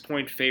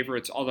 6-point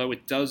favorites, although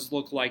it does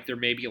look like there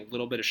may be a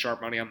little bit of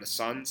sharp money on the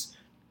Suns.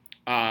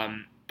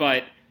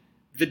 But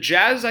the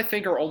Jazz, I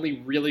think, are only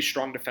really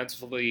strong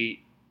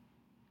defensively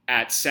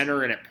at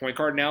center and at point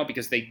guard now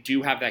because they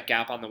do have that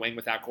gap on the wing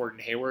without Gordon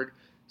Hayward.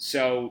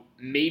 So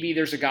maybe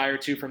there's a guy or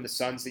two from the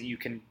Suns that you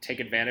can take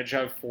advantage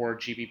of for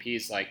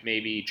GPPs, like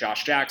maybe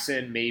Josh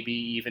Jackson, maybe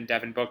even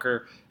Devin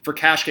Booker. For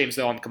cash games,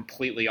 though, I'm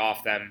completely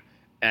off them,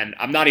 and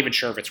I'm not even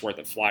sure if it's worth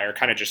a flyer.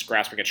 Kind of just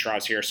grasping at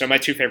straws here. So my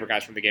two favorite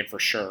guys from the game for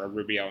sure are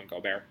Rubio and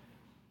Gobert.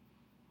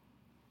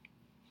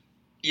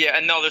 Yeah,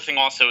 another thing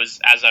also is,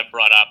 as I've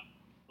brought up,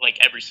 like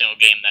every single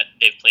game that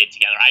they've played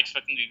together, I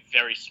expect them to be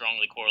very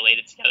strongly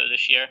correlated together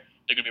this year.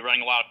 They're going to be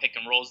running a lot of pick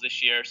and rolls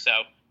this year,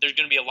 so there's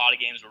going to be a lot of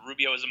games where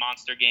Rubio is a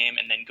monster game,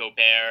 and then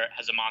Gobert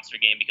has a monster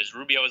game because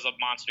Rubio is a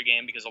monster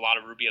game because a lot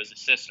of Rubio's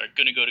assists are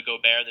going to go to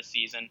Gobert this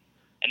season,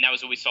 and that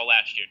was what we saw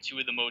last year. Two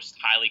of the most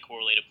highly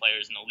correlated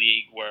players in the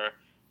league were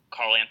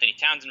Karl Anthony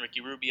Towns and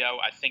Ricky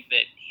Rubio. I think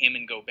that him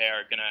and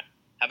Gobert are going to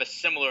have a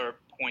similar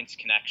points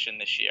connection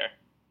this year.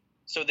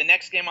 So the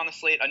next game on the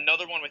slate,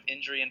 another one with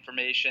injury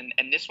information,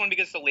 and this one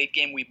because it's a late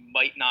game, we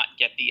might not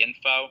get the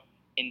info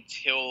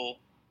until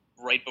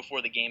right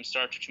before the game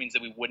starts, which means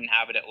that we wouldn't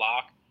have it at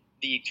lock.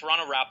 The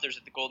Toronto Raptors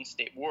at the Golden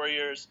State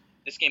Warriors.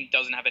 This game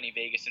doesn't have any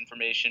Vegas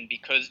information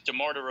because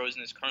DeMar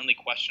DeRozan is currently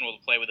questionable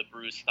to play with a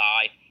bruised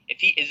thigh. If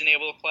he isn't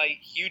able to play,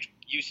 huge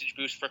usage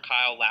boost for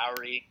Kyle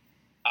Lowry.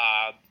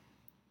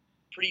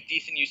 pretty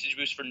decent usage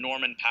boost for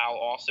Norman Powell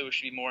also, who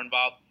should be more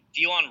involved.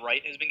 Delon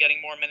Wright has been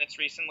getting more minutes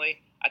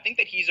recently. I think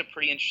that he's a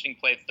pretty interesting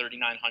play at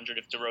 3,900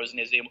 if DeRozan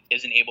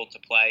isn't able to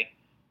play.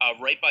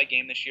 Right by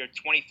game this year,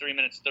 23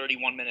 minutes,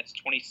 31 minutes,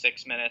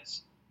 26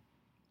 minutes.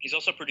 He's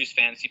also produced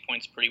fantasy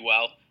points pretty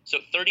well. So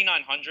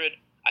 3,900,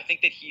 I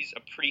think that he's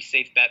a pretty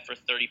safe bet for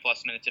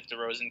 30-plus minutes if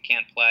DeRozan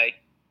can't play.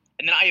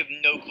 And then I have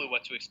no clue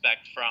what to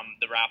expect from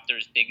the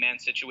Raptors' big man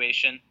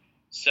situation.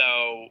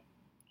 So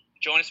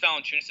Jonas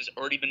Valanciunas has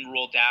already been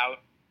ruled out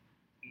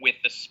with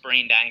the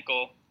sprained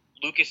ankle.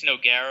 Lucas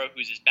Nogueira,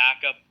 who's his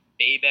backup,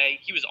 Bebe,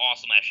 he was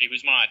awesome last year. He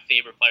was one of my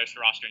favorite players to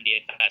roster in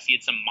DFS. He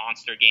had some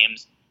monster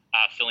games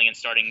filling and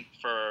starting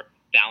for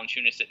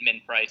Valanciunas at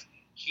min price.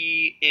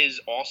 He is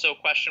also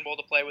questionable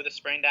to play with a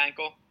sprained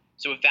ankle.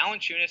 So if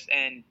Valanciunas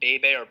and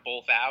Bebe are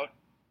both out,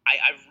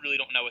 I really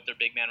don't know what their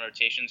big man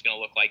rotation is going to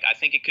look like. I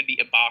think it could be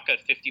Ibaka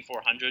at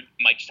 5,400.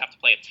 Might just have to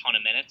play a ton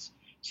of minutes.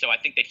 So I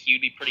think that he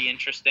would be pretty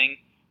interesting.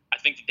 I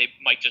think that they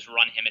might just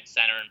run him at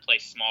center and play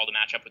small to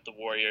match up with the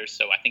Warriors.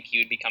 So I think he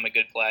would become a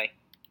good play.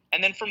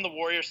 And then from the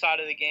Warriors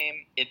side of the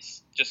game,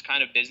 it's just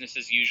kind of business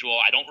as usual.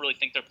 I don't really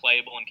think they're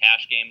playable in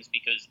cash games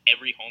because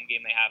every home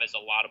game they have has a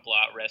lot of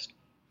blowout risk.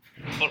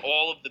 But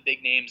all of the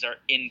big names are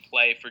in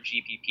play for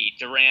GPP.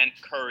 Durant,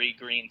 Curry,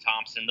 Green,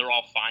 Thompson, they're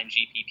all fine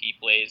GPP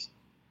plays.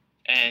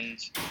 And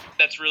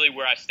that's really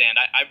where I stand.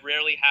 I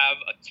rarely have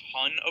a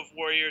ton of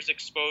Warriors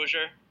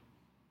exposure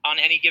on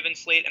any given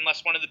slate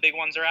unless one of the big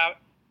ones are out.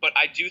 But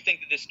I do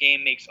think that this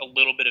game makes a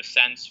little bit of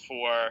sense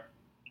for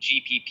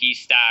GPP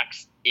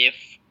stacks if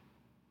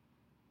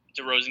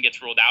DeRozan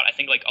gets ruled out. I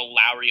think like a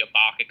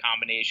Lowry-Ibaka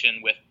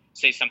combination with,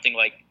 say, something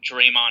like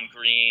Draymond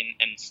Green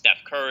and Steph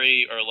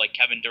Curry or like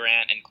Kevin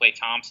Durant and Klay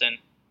Thompson,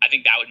 I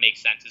think that would make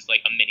sense as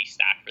like a mini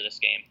stack for this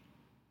game.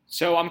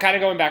 So I'm kind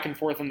of going back and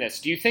forth on this.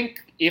 Do you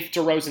think if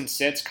DeRozan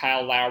sits,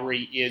 Kyle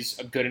Lowry is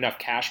a good enough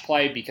cash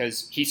play?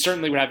 Because he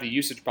certainly would have the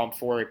usage bump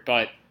for it,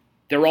 but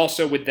there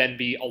also would then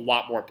be a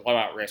lot more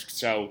blowout risk.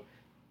 So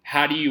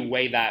how do you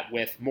weigh that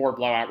with more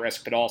blowout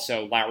risk, but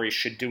also Lowry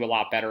should do a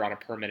lot better on a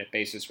per-minute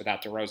basis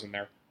without DeRozan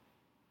there?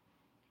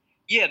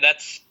 Yeah,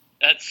 that's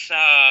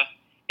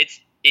it's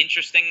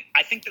interesting.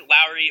 I think that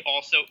Lowry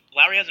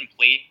hasn't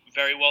played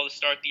very well to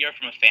start the year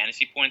from a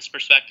fantasy points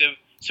perspective,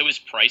 so his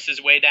price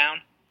is way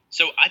down.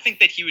 So I think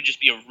that he would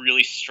just be a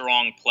really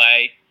strong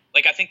play.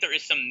 Like, I think there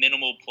is some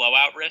minimal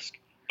blowout risk,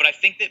 but I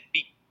think that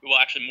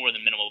actually more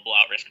than minimal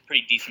blowout risk,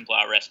 pretty decent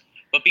blowout risk.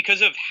 But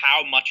because of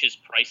how much his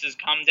prices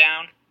come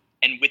down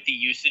and with the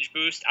usage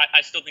boost,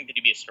 I still think that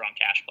he'd be a strong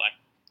cash play.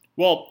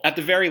 Well, at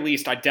the very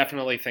least, I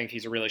definitely think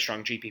he's a really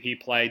strong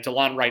GPP play.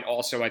 DeLon Wright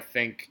also, I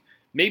think,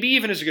 maybe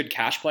even is a good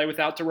cash play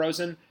without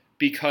DeRozan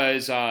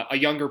because a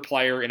younger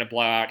player in a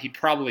blowout, he'd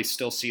probably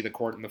still see the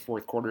court in the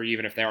fourth quarter,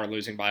 even if they are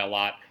losing by a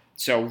lot.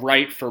 So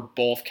Wright for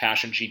both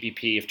cash and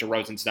GPP, if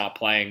DeRozan's not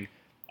playing,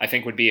 I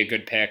think would be a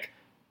good pick.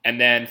 And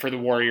then for the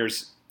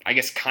Warriors, I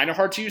guess kind of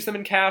hard to use them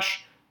in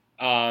cash.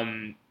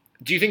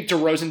 Do you think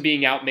DeRozan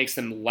being out makes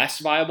them less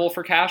viable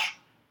for cash?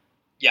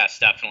 Yes,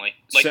 definitely.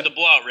 Like the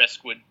blowout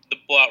risk would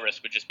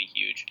just be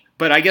huge.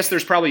 But I guess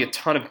there's probably a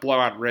ton of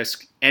blowout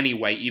risk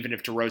anyway, even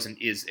if DeRozan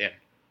is in.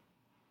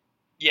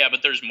 Yeah,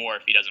 but there's more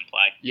if he doesn't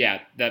play. Yeah,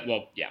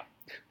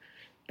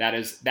 that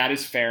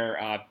is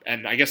fair.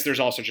 And I guess there's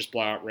also just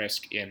blowout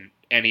risk in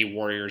any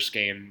Warriors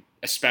game,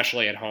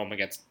 especially at home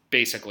against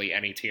basically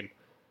any team.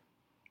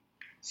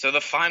 So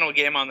the final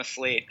game on the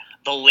slate,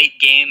 the late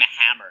game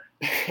hammer.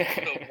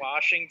 The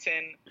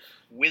Washington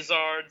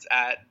Wizards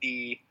at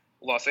the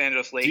Los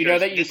Angeles Lakers. Do you know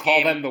that you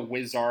call them the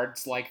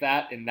Wizards like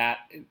that? In that,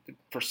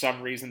 for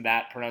some reason,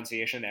 that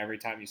pronunciation every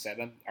time you say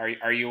them.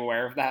 Are you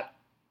aware of that?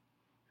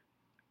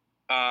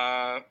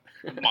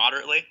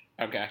 Moderately.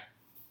 Okay.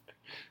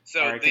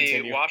 So right, the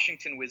continue.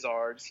 Washington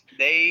Wizards,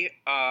 they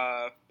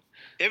have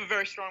a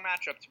very strong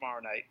matchup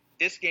tomorrow night.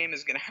 This game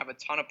is going to have a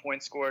ton of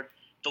points scored.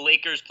 The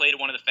Lakers played at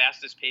one of the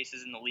fastest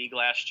paces in the league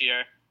last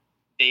year.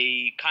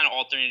 They kind of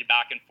alternated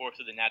back and forth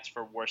with the Nets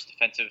for worst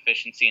defensive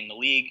efficiency in the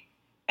league.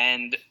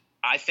 And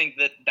I think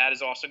that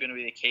is also going to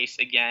be the case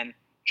again.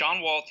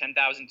 John Wall,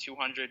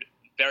 10,200,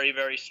 very,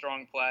 very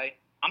strong play.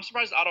 I'm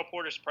surprised Otto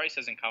Porter's price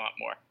hasn't come up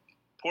more.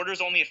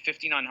 Porter's only at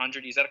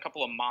 5,900. He's had a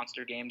couple of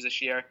monster games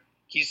this year.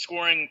 He's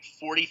scoring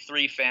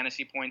 43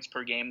 fantasy points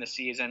per game this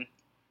season.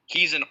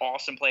 He's an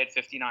awesome play at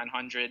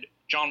 5,900.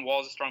 John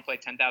Wall is a strong play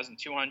at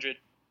 10,200.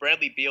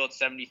 Bradley Beal at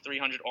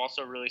 7,300,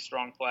 also a really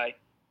strong play.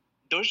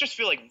 Those just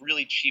feel like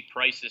really cheap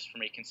prices for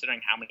me,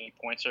 considering how many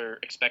points are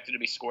expected to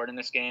be scored in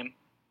this game.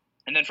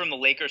 And then from the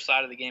Lakers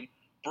side of the game,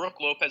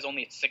 Brook Lopez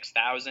only at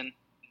 6,000.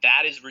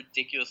 That is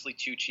ridiculously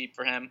too cheap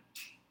for him.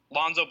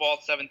 Lonzo Ball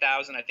at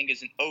 7,000 I think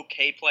is an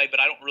okay play, but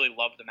I don't really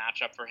love the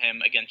matchup for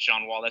him against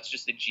John Wall. That's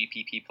just a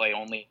GPP play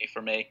only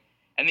for me.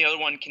 And the other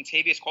one,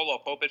 Kentavious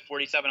Caldwell-Pope at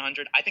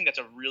 4,700. I think that's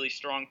a really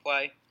strong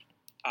play.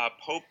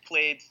 Pope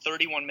played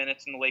 31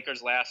 minutes in the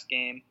Lakers' last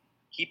game.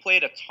 He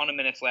played a ton of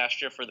minutes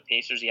last year for the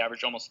Pacers. He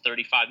averaged almost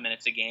 35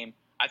 minutes a game.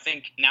 I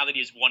think now that he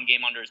has one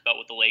game under his belt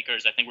with the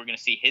Lakers, I think we're going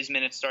to see his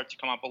minutes start to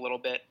come up a little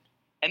bit.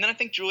 And then I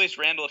think Julius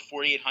Randle at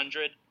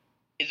 4,800.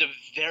 is a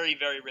very,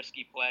 very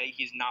risky play.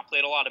 He's not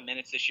played a lot of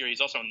minutes this year.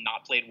 He's also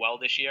not played well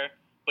this year.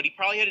 But he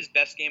probably had his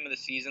best game of the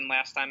season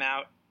last time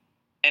out.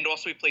 And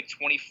also he played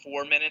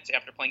 24 minutes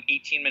after playing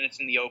 18 minutes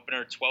in the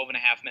opener, 12 and a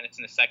half minutes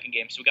in the second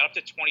game. So we got up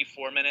to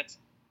 24 minutes.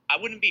 I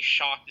wouldn't be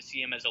shocked to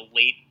see him as a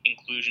late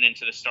inclusion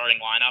into the starting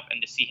lineup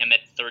and to see him at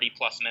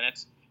 30-plus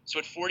minutes. So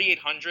at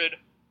 4,800,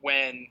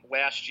 when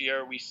last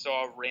year we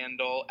saw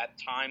Randall at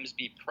times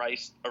be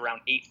priced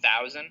around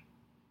 8,000,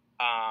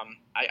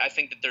 I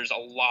think that there's a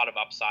lot of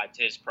upside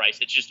to his price.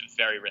 It's just a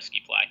very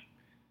risky play.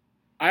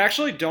 I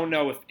actually don't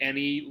know if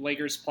any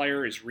Lakers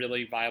player is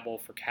really viable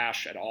for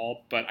cash at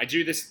all, but I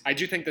do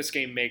think this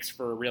game makes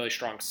for a really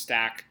strong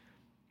stack,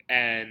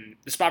 and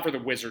the spot for the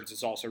Wizards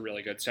is also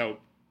really good. So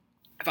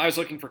if I was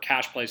looking for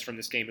cash plays from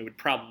this game, it would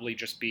probably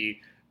just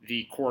be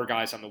the core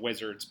guys on the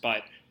Wizards,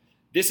 but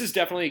this is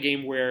definitely a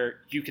game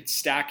where you could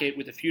stack it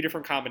with a few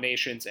different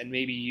combinations and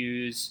maybe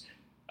use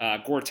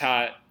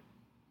Gortat,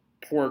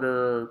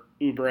 Porter,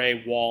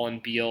 Oubre, Wall,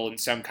 and Beal in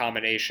some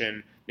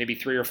combination, maybe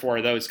 3 or 4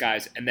 of those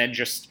guys, and then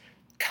just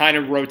kind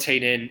of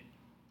rotate in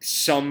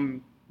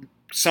some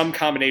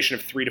combination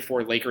of 3 to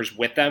 4 Lakers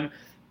with them,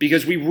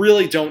 because we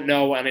really don't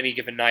know on any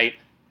given night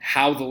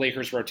how the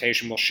Lakers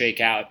rotation will shake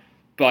out.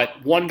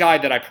 But one guy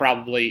that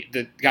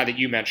the guy that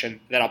you mentioned,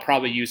 that I'll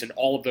probably use in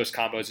all of those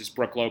combos is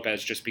Brook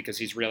Lopez, just because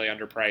he's really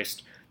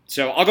underpriced.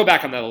 So I'll go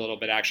back on that a little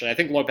bit, actually. I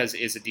think Lopez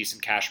is a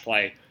decent cash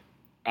play.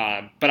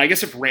 But I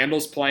guess if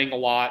Randall's playing a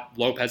lot,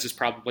 Lopez is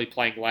probably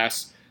playing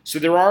less. So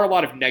there are a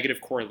lot of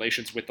negative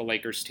correlations with the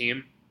Lakers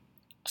team.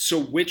 So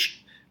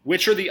which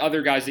are the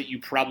other guys that you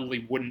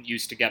probably wouldn't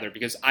use together?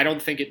 Because I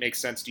don't think it makes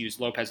sense to use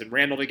Lopez and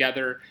Randall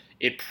together.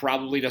 It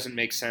probably doesn't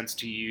make sense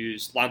to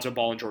use Lonzo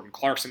Ball and Jordan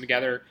Clarkson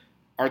together.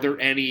 Are there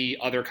any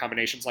other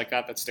combinations like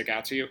that stick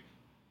out to you?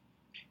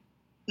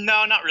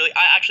 No, not really.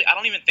 I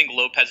don't even think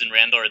Lopez and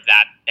Randall are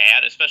that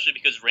bad, especially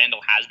because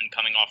Randall has been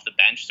coming off the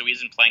bench, so he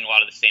isn't playing a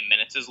lot of the same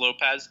minutes as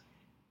Lopez.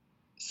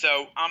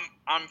 So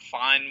I'm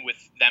fine with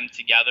them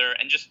together.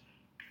 And just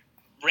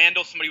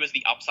Randall, somebody was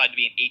the upside to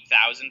be an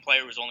 8,000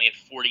 player, was only at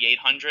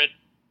 4,800.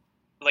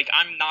 Like,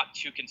 I'm not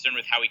too concerned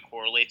with how he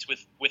correlates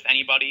with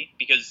anybody,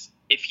 because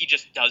if he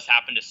just does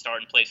happen to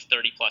start and plays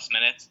 30-plus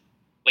minutes,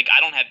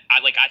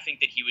 I think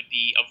that he would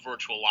be a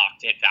virtual lock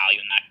to hit value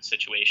in that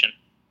situation.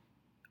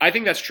 I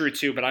think that's true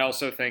too, but I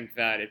also think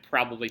that it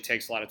probably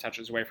takes a lot of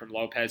touches away from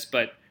Lopez.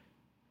 But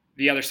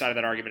the other side of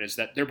that argument is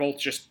that they're both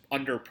just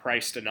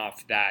underpriced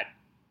enough that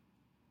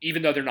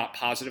even though they're not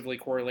positively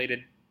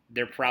correlated,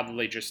 they're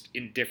probably just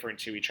indifferent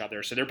to each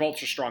other. So they're both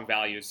just strong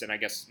values, and I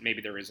guess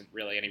maybe there isn't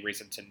really any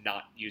reason to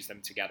not use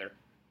them together.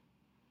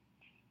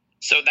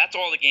 So that's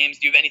all the games.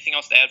 Do you have anything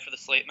else to add for the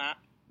slate, Matt?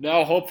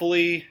 No,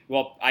 hopefully.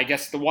 Well, I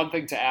guess the one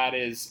thing to add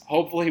is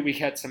hopefully we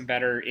get some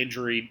better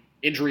injury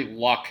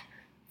luck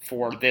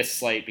for this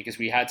slate, because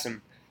we had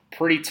some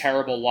pretty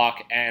terrible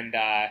luck, and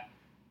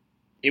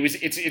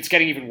it's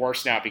getting even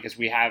worse now because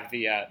we have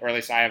or at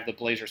least I have the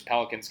Blazers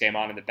Pelicans game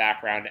on in the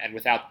background, and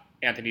without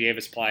Anthony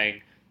Davis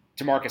playing,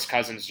 DeMarcus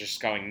Cousins is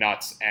just going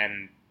nuts,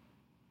 and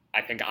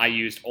I think I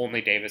used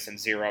only Davis and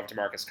 0 of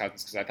DeMarcus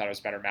Cousins because I thought it was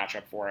a better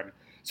matchup for him.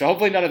 So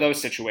hopefully none of those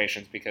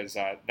situations, because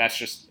it's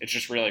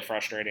just really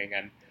frustrating.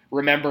 And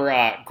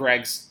remember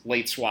Greg's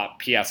late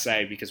swap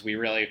PSA, because we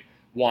really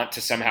want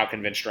to somehow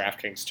convince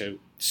DraftKings to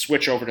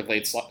switch over to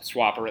late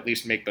swap, or at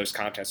least make those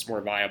contests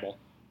more viable.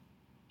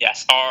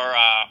 Yes,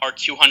 our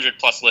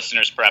 200-plus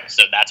listeners per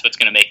episode, that's what's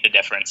going to make the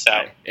difference.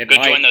 So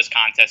join those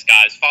contests,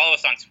 guys. Follow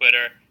us on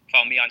Twitter.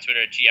 Follow me on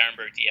Twitter at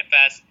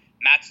GArenbergDFS.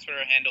 Matt's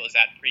Twitter handle is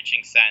at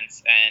Preaching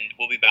Sense, and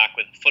we'll be back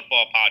with a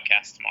football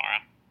podcast tomorrow.